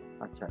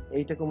 আচ্ছা,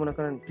 এইটাকে মনে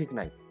করেন ঠিক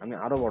নাই, আমি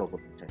আরো বড়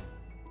করতে চাই।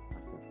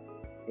 আচ্ছা,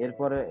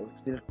 এরপরে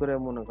সিলেক্ট করে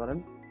মনে করেন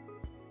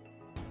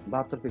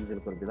 72 পিক্সেল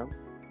করে দিলাম,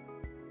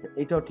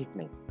 এইটাও ঠিক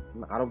নাই,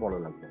 আরো বড়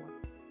লাগবে আমার,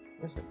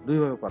 ঠিক আছে? দুই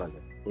ভাবে করা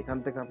যায়। এখান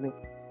থেকে আপনি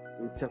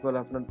ইচ্ছা করলে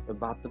আপনার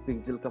 72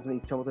 পিক্সেলকে আপনি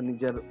ইচ্ছা মতো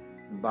নিজের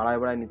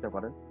বাড়ায় নিতে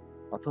পারেন,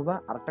 অথবা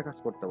আরেকটা কাজ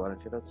করতে পারেন,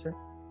 সেটা হচ্ছে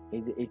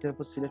এই যে এইটার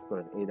উপর সিলেক্ট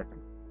করেন, এই দেখেন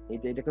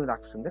এইটা কিন্তু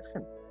রাখছেন,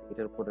 দেখছেন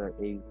এটার উপরে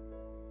এই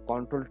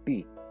কন্ট্রোল টি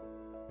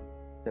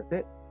চাপে,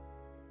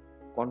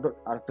 কন্ট্রোল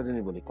আরেকটা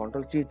জিনিস বলি,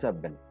 কন্ট্রোল টি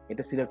চাপবেন,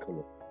 এটা সিলেক্ট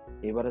হলো।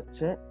 এবার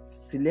হচ্ছে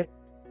সিলেক্ট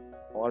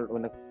অল,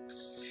 মানে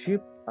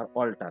শিফট আর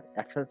অল্টার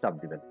একসাথে চাপ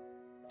দিবেন,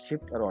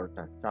 শিফট আর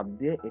অল্টার চাপ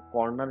দিয়ে এই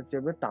কর্নার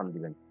চেপে টান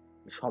দিবেন,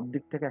 সব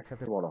দিক থেকে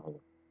একসাথে বড় হবে,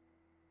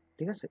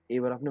 ঠিক আছে?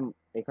 এবার আপনি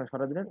এখানে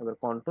সরা দিলেন, এবার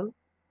কন্ট্রোল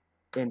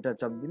এন্টার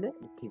চাপ দিলে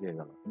ঠিক হয়ে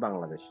গেল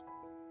বাংলাদেশ।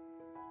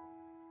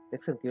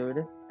 দেখছেন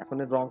কিভাবে? এখন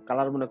এর রং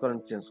কালার মনে করেন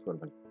চেঞ্জ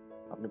করবেন,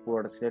 আপনি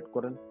পুরোটা সিলেক্ট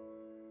করেন,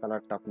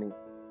 কালারটা আপনি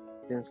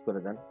চেঞ্জ করে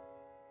দেন,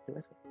 ঠিক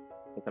আছে?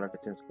 এই কালারটা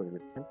চেঞ্জ করে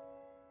দিচ্ছেন,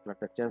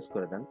 কালারটা চেঞ্জ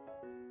করে দেন,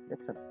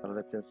 দেখছেন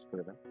কালারটা চেঞ্জ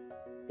করে দেন।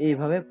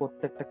 এইভাবে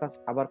প্রত্যেকটা কাজ,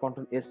 আবার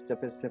কন্ট্রোল এস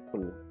চাপে সেভ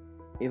করলেন,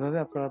 এইভাবে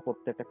আপনারা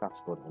প্রত্যেকটা কাজ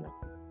করবেন।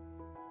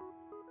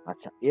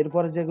 আচ্ছা,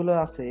 এরপরে যেগুলো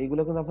আছে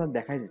এইগুলো কিন্তু আপনারা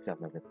দেখাই দিচ্ছে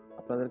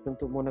আপনাদের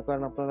কিন্তু মনে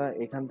করেন আপনারা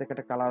এখান থেকে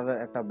একটা কালারের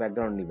একটা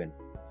ব্যাকগ্রাউন্ড নেবেন,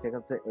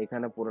 সেক্ষেত্রে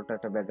এখানে পুরোটা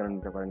একটা ব্যাকগ্রাউন্ড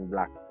নিতে পারেন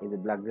ব্ল্যাক, এই যে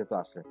ব্ল্যাক যেহেতু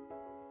আছে,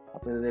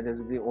 আপনি যদি এটা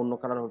যদি অন্য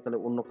কালার হতো তাহলে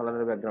অন্য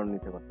কালারের ব্যাকগ্রাউন্ড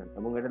নিতে পারতেন,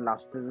 এবং এটা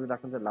লাস্টে যদি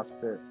রাখেন তাহলে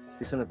লাস্টে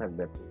পিছনে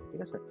থাকবে আর কি,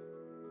 ঠিক আছে?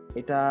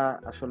 এটা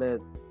আসলে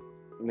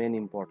মেন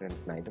ইম্পর্টেন্ট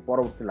না, এটা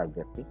পরবর্তী লাগবে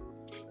আর কি।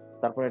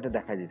 তারপর এটা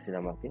দেখাই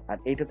দিচ্ছিলাম আর কি। আর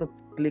এইটা তো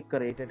ক্লিক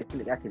করে, এটা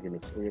ক্লিক একই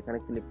জিনিস, এই এখানে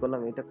ক্লিক করলাম,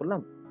 এটা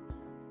করলাম,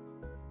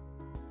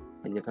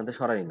 এই যে এখান থেকে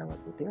সরাই নিলাম আর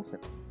কি, ঠিক আছে?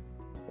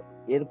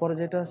 এরপরে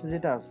যেটা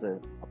আছে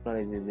আপনার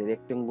এই যে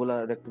রেক্টেঙ্গুলার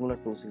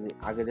টুলস,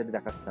 আগে যেটা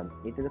দেখাচ্ছিলাম,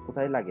 এটাতে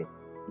কোথায় লাগে?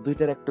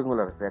 দুইটা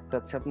রেক্টেঙ্গুলার আছে, একটা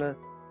হচ্ছে আপনার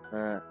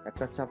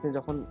একটা হচ্ছে আপনি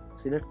যখন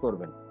সিলেক্ট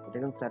করবেন, এটা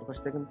কিন্তু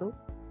চারপাশটা কিন্তু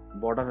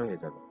বর্ডার হয়ে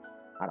যাবে,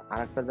 আর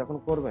আরেকটা যখন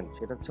করবেন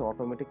সেটা হচ্ছে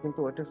অটোমেটিক কিন্তু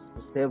ওইটা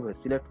সেভ হয়ে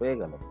সিলেক্ট হয়ে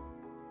গেল।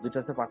 দুইটা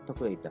হচ্ছে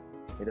পার্থক্য, এটা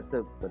হচ্ছে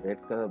রেড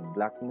কালার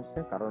ব্ল্যাক নিচ্ছে,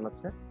 কারণ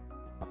হচ্ছে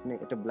আপনি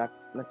এটা ব্ল্যাক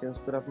না চেঞ্জ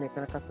করে আপনি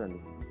এখানে কাজ করেন,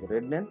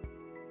 রেড নেন,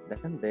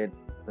 দেখেন রেড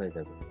হয়ে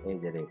যাবে, এই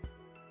যে রেড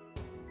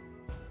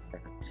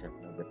দেখাচ্ছে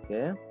আপনাদেরকে,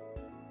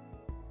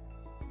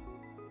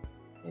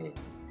 এই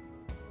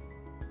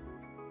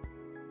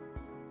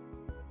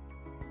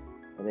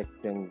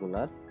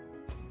রেক্টেঙ্গুলার,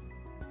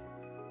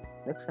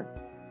 দেখছেন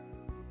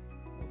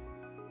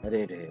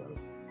রেড হয়ে গেল,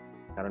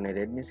 কারণ এই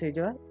রেড নিচে এই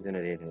জায়গায়, এই জন্য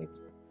রেড হয়ে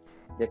গেছে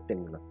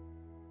রেক্টেঙ্গুলার।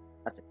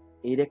 আচ্ছা,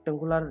 এই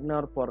রেক্টেঙ্গুলার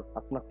নেওয়ার পর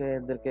আপনাকে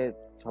এদেরকে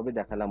সবই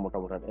দেখালাম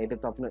মোটামুটি। এটা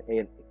তো আপনার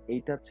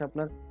এইটা হচ্ছে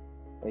আপনার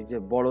এই যে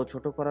বড়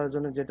ছোট করার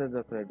জন্য যেটা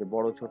দরকার, এই যে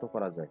বড় ছোট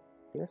করা যায়,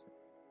 ঠিক আছে?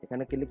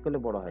 এখানে ক্লিক করলে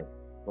বড় হয়,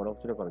 বড়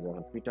ছোট করা যায়,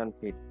 ফিট অ্যান্ড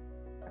ফিট,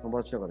 এখন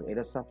বড় ছোট করা,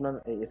 এটা হচ্ছে আপনার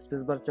এই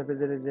স্পেস বার চাপে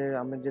যে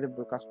আমরা যেটা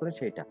কাজ করি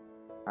সেইটা।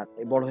 আর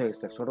বড় হয়ে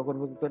গেছে, ছোট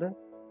করবো কি করে?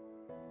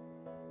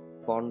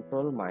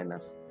 কন্ট্রোল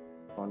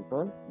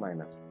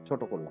মাইনাস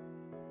ছোট করলাম।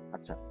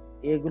 আচ্ছা,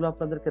 এগুলো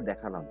আপনাদেরকে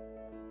দেখালাম।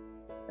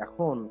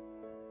 এখন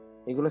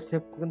এগুলো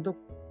সেভ কিন্তু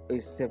এই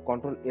সেভ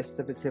কন্ট্রোল এস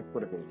চেপে সেভ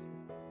করে ফেলছি।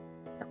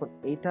 এখন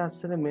এইটা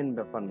আসলে মেন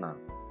ব্যাপার না,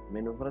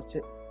 মেন ব্যাপার হচ্ছে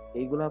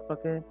এইগুলো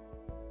আপনাকে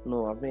নো,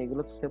 আপনি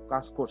এগুলো তো সেভ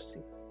কাজ করছি,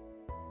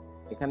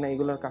 এখানে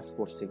এগুলোর কাজ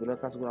করছি, এগুলোর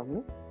কাজগুলো আপনি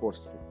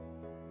করছি,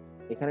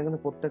 এখানে কিন্তু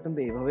প্রত্যেকটা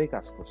কিন্তু এইভাবেই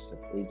কাজ করছে।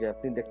 এই যে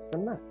আপনি দেখছেন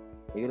না,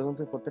 এগুলো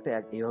কিন্তু প্রত্যেকটা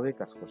এইভাবেই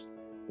কাজ করছে।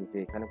 এই যে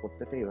এখানে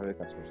প্রত্যেকটা এইভাবে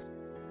কাজ করছে,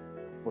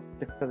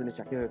 প্রত্যেকটা জিনিস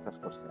একইভাবে কাজ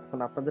করছে। এখন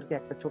আপনাদেরকে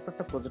একটা ছোট্ট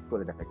একটা প্রজেক্ট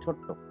করে দেখাই,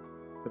 ছোট্ট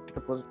ছোট্ট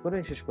একটা প্রজেক্ট করে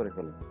শেষ করে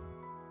ফেলুন।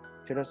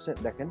 সেটা হচ্ছে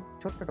দেখেন,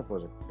 ছোট্ট একটা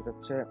প্রজেক্ট, সেটা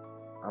হচ্ছে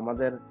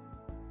আমাদের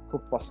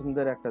খুব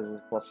পছন্দের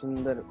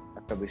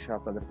একটা বিষয়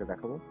আপনাদেরকে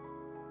দেখাবো।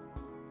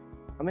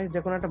 আমি যে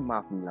কোনো একটা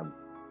মাপ নিলাম,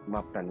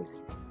 মাপটা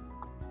নিচ্ছি,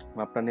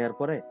 মাপটা নেওয়ার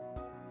পরে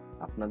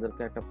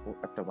আপনাদেরকে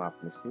একটা মাপ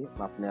নিচ্ছি,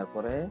 মাপ নেওয়ার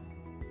পরে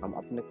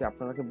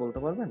আপনারা কি বলতে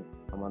পারবেন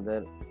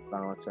আমাদের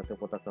বাংলার জাতীয়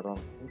পতাকার রং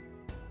কি?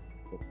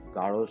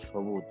 গাঢ়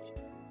সবুজ,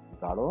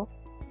 গাঢ়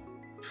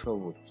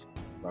সবুজ,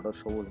 গাঢ়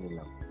সবুজ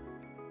নিলাম,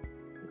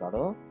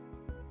 গাঢ়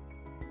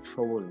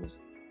সবুজ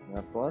নিচ্ছি,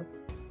 নেওয়ার পর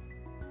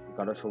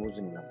গাঢ় সবুজ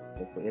নিলাম।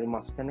 এর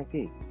মাঝখানে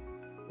কি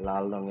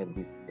লাল রঙের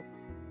বৃত্ত,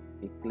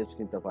 ইক্লিপস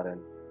নিতে পারেন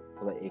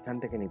অথবা এখান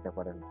থেকে নিতে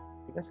পারেন,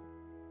 ঠিক আছে।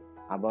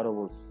 আবারও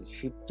বলছি,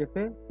 শিফট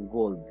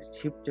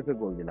চেপে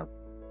গোল দিলাম।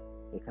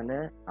 এখানে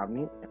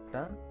আমি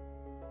একটা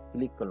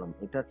ক্লিক করলাম,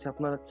 এটা হচ্ছে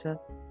আপনার হচ্ছে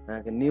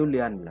নিউ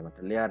লেয়ার নিলাম,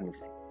 একটা লেয়ার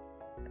নিচ্ছি,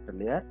 একটা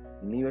লেয়ার,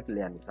 নিউ একটা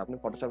লেয়ার নিচ্ছি। আপনি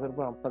ফটোশপের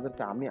উপর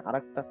আপনাদেরকে আমি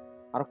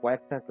আরো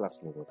কয়েকটা ক্লাস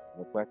নেব,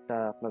 কয়েকটা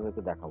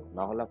আপনাদেরকে দেখাবো,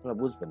 না হলে আপনারা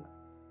বুঝবেন না।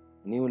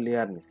 নিউ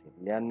লেয়ার নিচ্ছি,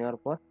 লেয়ার নেওয়ার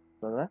পর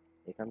আপনারা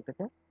এখান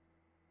থেকে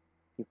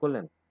কি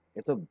করলেন,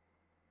 এ তো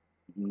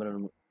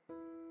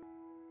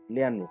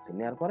লেয়ার নিচ্ছে,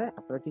 নেওয়ার পরে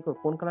আপনারা কি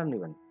করবেন, কোন কালার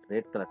নেবেন,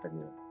 রেড কালারটা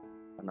নেবেন,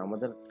 কারণ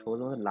আমাদের সবুজ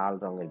আমাদের লাল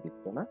রঙের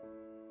বৃত্ত না,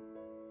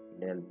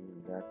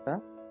 লেয়ারটা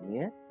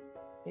নিয়ে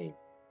এই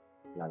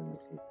লাল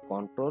নিচ্ছি,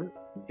 কন্ট্রোল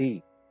ডি,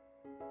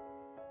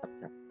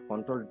 আচ্ছা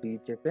কন্ট্রোল ডি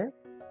চেপে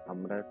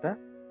আমরা এটা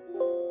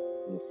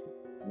নিচ্ছি,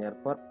 নেওয়ার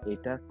পর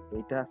এইটা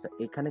আচ্ছা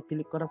এখানে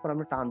ক্লিক করার পর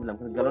আমরা টান দিলাম,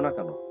 কিন্তু গেল না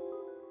কেন,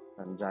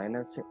 কারণ যায় না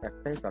হচ্ছে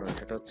একটাই কারণ,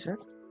 সেটা হচ্ছে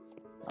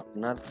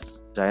আপনার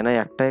যায় না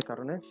একটাই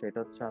কারণে, সেটা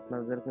হচ্ছে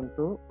আপনাদের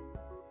কিন্তু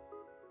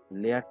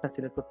লেয়ারটা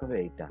সিলেক্ট করতে হবে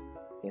এইটা,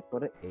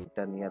 এরপরে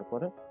এইটা নেওয়ার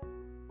পরে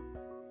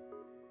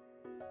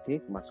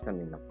ঠিক মাঝখানে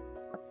নিলাম।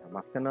 আচ্ছা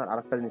মাঝখানে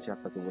আরেকটা জিনিস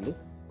আপনাকে বলি,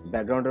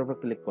 ব্যাকগ্রাউন্ডের উপর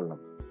ক্লিক করলাম,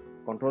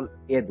 কন্ট্রোল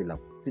এ দিলাম,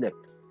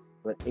 সিলেক্ট।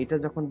 এবার এইটা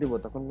যখন দিব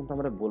তখন কিন্তু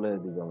আমরা বলে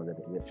দিব আমাদের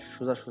যে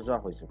সোজা সোজা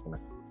হয়েছে কিনা,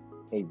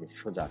 এই যে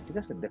সোজা, ঠিক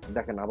আছে।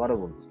 দেখেন আবারও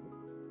বলতেছি,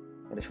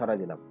 এটা সরাই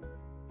দিলাম,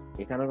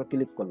 এখানে আমরা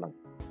ক্লিক করলাম,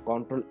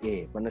 কন্ট্রোল এ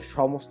মানে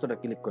সমস্তটা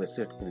ক্লিক করে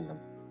সিলেক্ট করে দিলাম।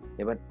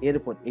 এবার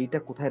এরপর এইটা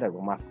কোথায় রাখবো,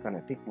 মাঝখানে,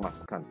 ঠিক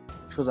মাঝখান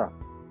সোজা,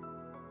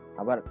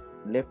 আবার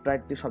লেফট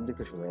রাইট দিয়ে সব দিক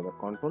থেকে সোজা। এবার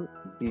কন্ট্রোল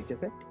ডি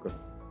চেপে ঠিক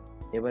করলাম।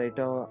 এবার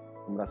এটাও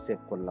আমরা সেভ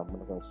করলাম,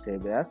 মনে করেন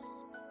save as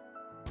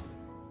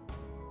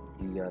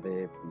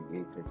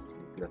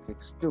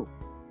graphics 2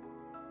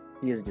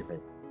 PSD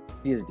file,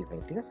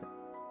 ঠিক আছে,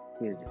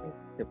 পিএসডি ফাইল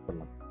সেভ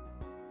করলাম।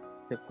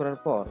 সেভ করার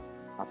পর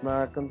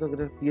আপনার কিন্তু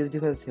পিএসডি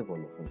ফাইল সেভ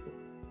হলো, কিন্তু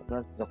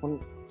আপনার যখন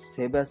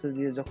সেভ অ্যাসে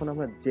দিয়ে যখন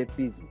আমরা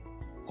জেপিজি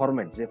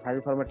ফরম্যাট, যে ফাইল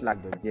ফরম্যাট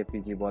লাগবে,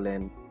 জেপিজি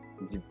বলেন,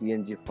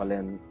 পিএনজি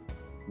বলেন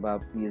বা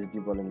পিএসডি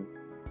বলেন,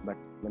 বাট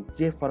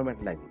যে ফরম্যাট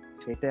লাগে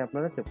সেটাই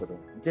আপনারা সেভ করবেন।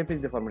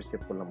 জেপিজি ফরম্যাট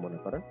সেভ করলাম, মনে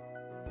করেন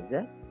যে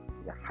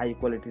হাই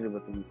কোয়ালিটির,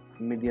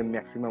 মিডিয়াম,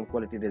 ম্যাক্সিমাম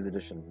কোয়ালিটি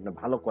রেজলিউশন, মানে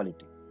ভালো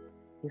কোয়ালিটি,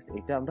 ঠিক আছে,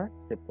 এটা আমরা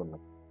সেভ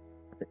করলাম।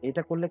 আচ্ছা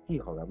এটা করলে কি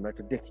হবে আমরা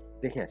একটু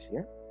দেখে আসি,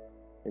 হ্যাঁ।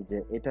 যে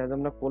এটা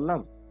আমরা করলাম,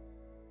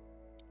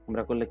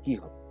 আমরা করলে কি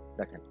হবে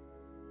দেখেন,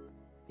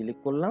 ক্লিক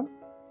করলাম,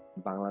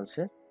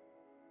 বাংলাদেশের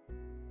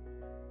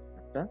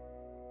একটা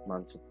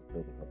মানচিত্র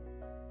তৈরি হবে।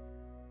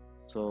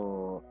 সো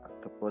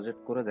একটা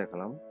প্রজেক্ট করে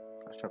দেখলাম,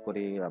 আশা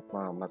করি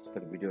আমার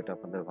আজকের ভিডিওটা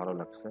আপনাদের ভালো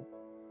লাগছে,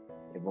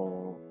 এবং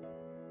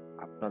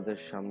আপনাদের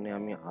সামনে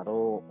আমি আরো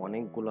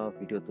অনেকগুলা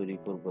ভিডিও তৈরি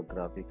করব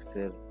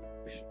গ্রাফিক্সের,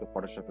 বিশেষ করে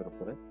ফটোশপের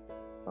উপরে,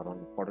 কারণ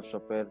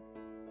ফটোশপের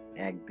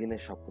একদিনে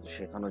সবকিছু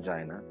শেখানো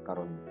যায় না,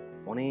 কারণ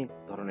অনেক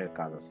ধরনের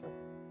কাজ আছে।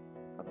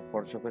 কারণ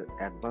ফটোশপের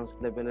অ্যাডভান্স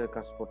লেভেলের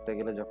কাজ করতে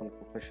গেলে, যখন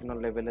প্রফেশনাল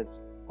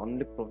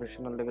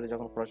লেভেলে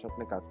যখন ফটোশপ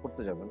নিয়ে কাজ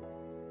করতে যাবেন,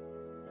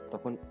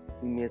 তখন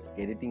ইমেজ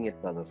এডিটিং এর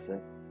কাজ আছে,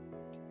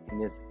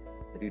 ইমেজ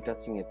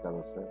রিটাচিং এর কাজ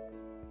আছে,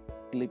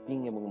 ক্লিপিং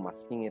এবং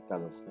মাস্কিং এর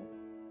কাজ আছে,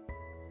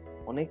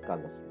 অনেক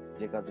কাজ আছে,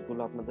 যে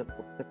কাজগুলো আপনাদের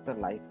প্রত্যেকটা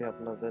লাইফে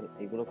আপনাদের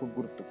এগুলো খুব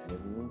গুরুত্বপূর্ণ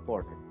এবং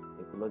ইম্পর্টেন্ট।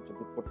 এগুলো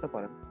যদি করতে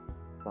পারেন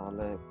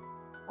তাহলে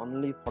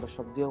অনলি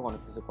ফটোশপ দিয়েও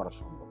অনেক কিছু করা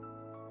সম্ভব।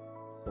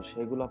 তো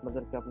সেগুলো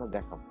আপনাদেরকে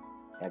দেখাবো।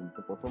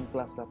 একদম প্রথম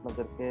ক্লাসে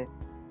আপনাদেরকে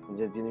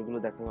যে জিনিসগুলো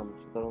দেখালাম,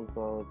 সাধারণত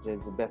যে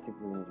বেসিক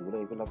জিনিসগুলো,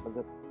 এগুলো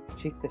আপনাদের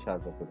শিখতে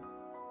সাহায্য করবে,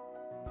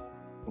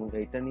 এবং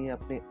এইটা নিয়ে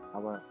আপনি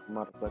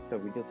আমার কয়েকটা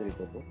ভিডিও তৈরি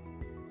করবো।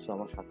 সো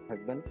আমার সাথে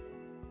থাকবেন,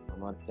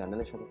 আমার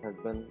চ্যানেলের সাথে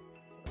থাকবেন।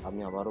 আমি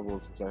আবারও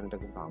বলছি, চ্যানেলটা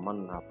কিন্তু আমার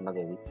না,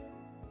 আপনাদেরই।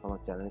 আমার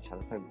চ্যানেলের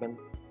সাথে থাকবেন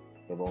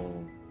এবং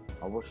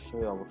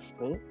অবশ্যই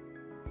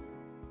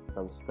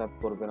সাবস্ক্রাইব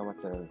করবেন আমার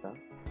চ্যানেলটা।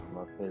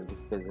 আমার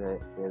ফেসবুক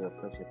পেজ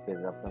আছে, সেই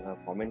পেজে আপনারা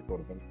কমেন্ট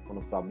করবেন, কোনো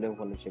প্রবলেম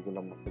হলে সেগুলো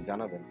আমাকে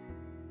জানাবেন,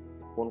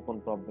 কোন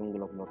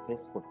প্রবলেমগুলো আপনারা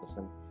ফেস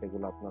করতেছেন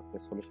সেগুলো আপনাকে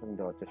সলিউশন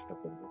দেওয়ার চেষ্টা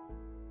করব,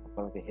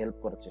 আপনাকে হেল্প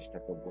করার চেষ্টা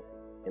করব।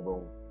 এবং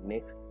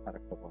নেক্সট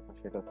আরেকটা কথা,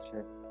 সেটা হচ্ছে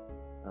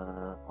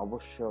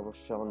অবশ্যই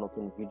অবশ্যই আমার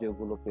নতুন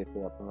ভিডিওগুলো পেতে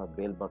আপনারা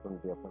বেল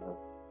বাটনটি আপনারা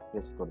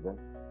প্রেস করবেন,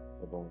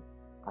 এবং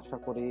আশা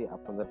করি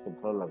আপনাদেরকে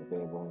ভালো লাগবে,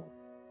 এবং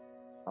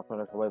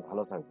আপনারা সবাই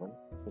ভালো থাকবেন,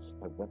 সুস্থ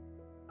থাকবেন।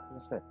 ঠিক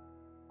আছে?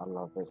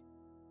 আল্লাহ হাফেজ।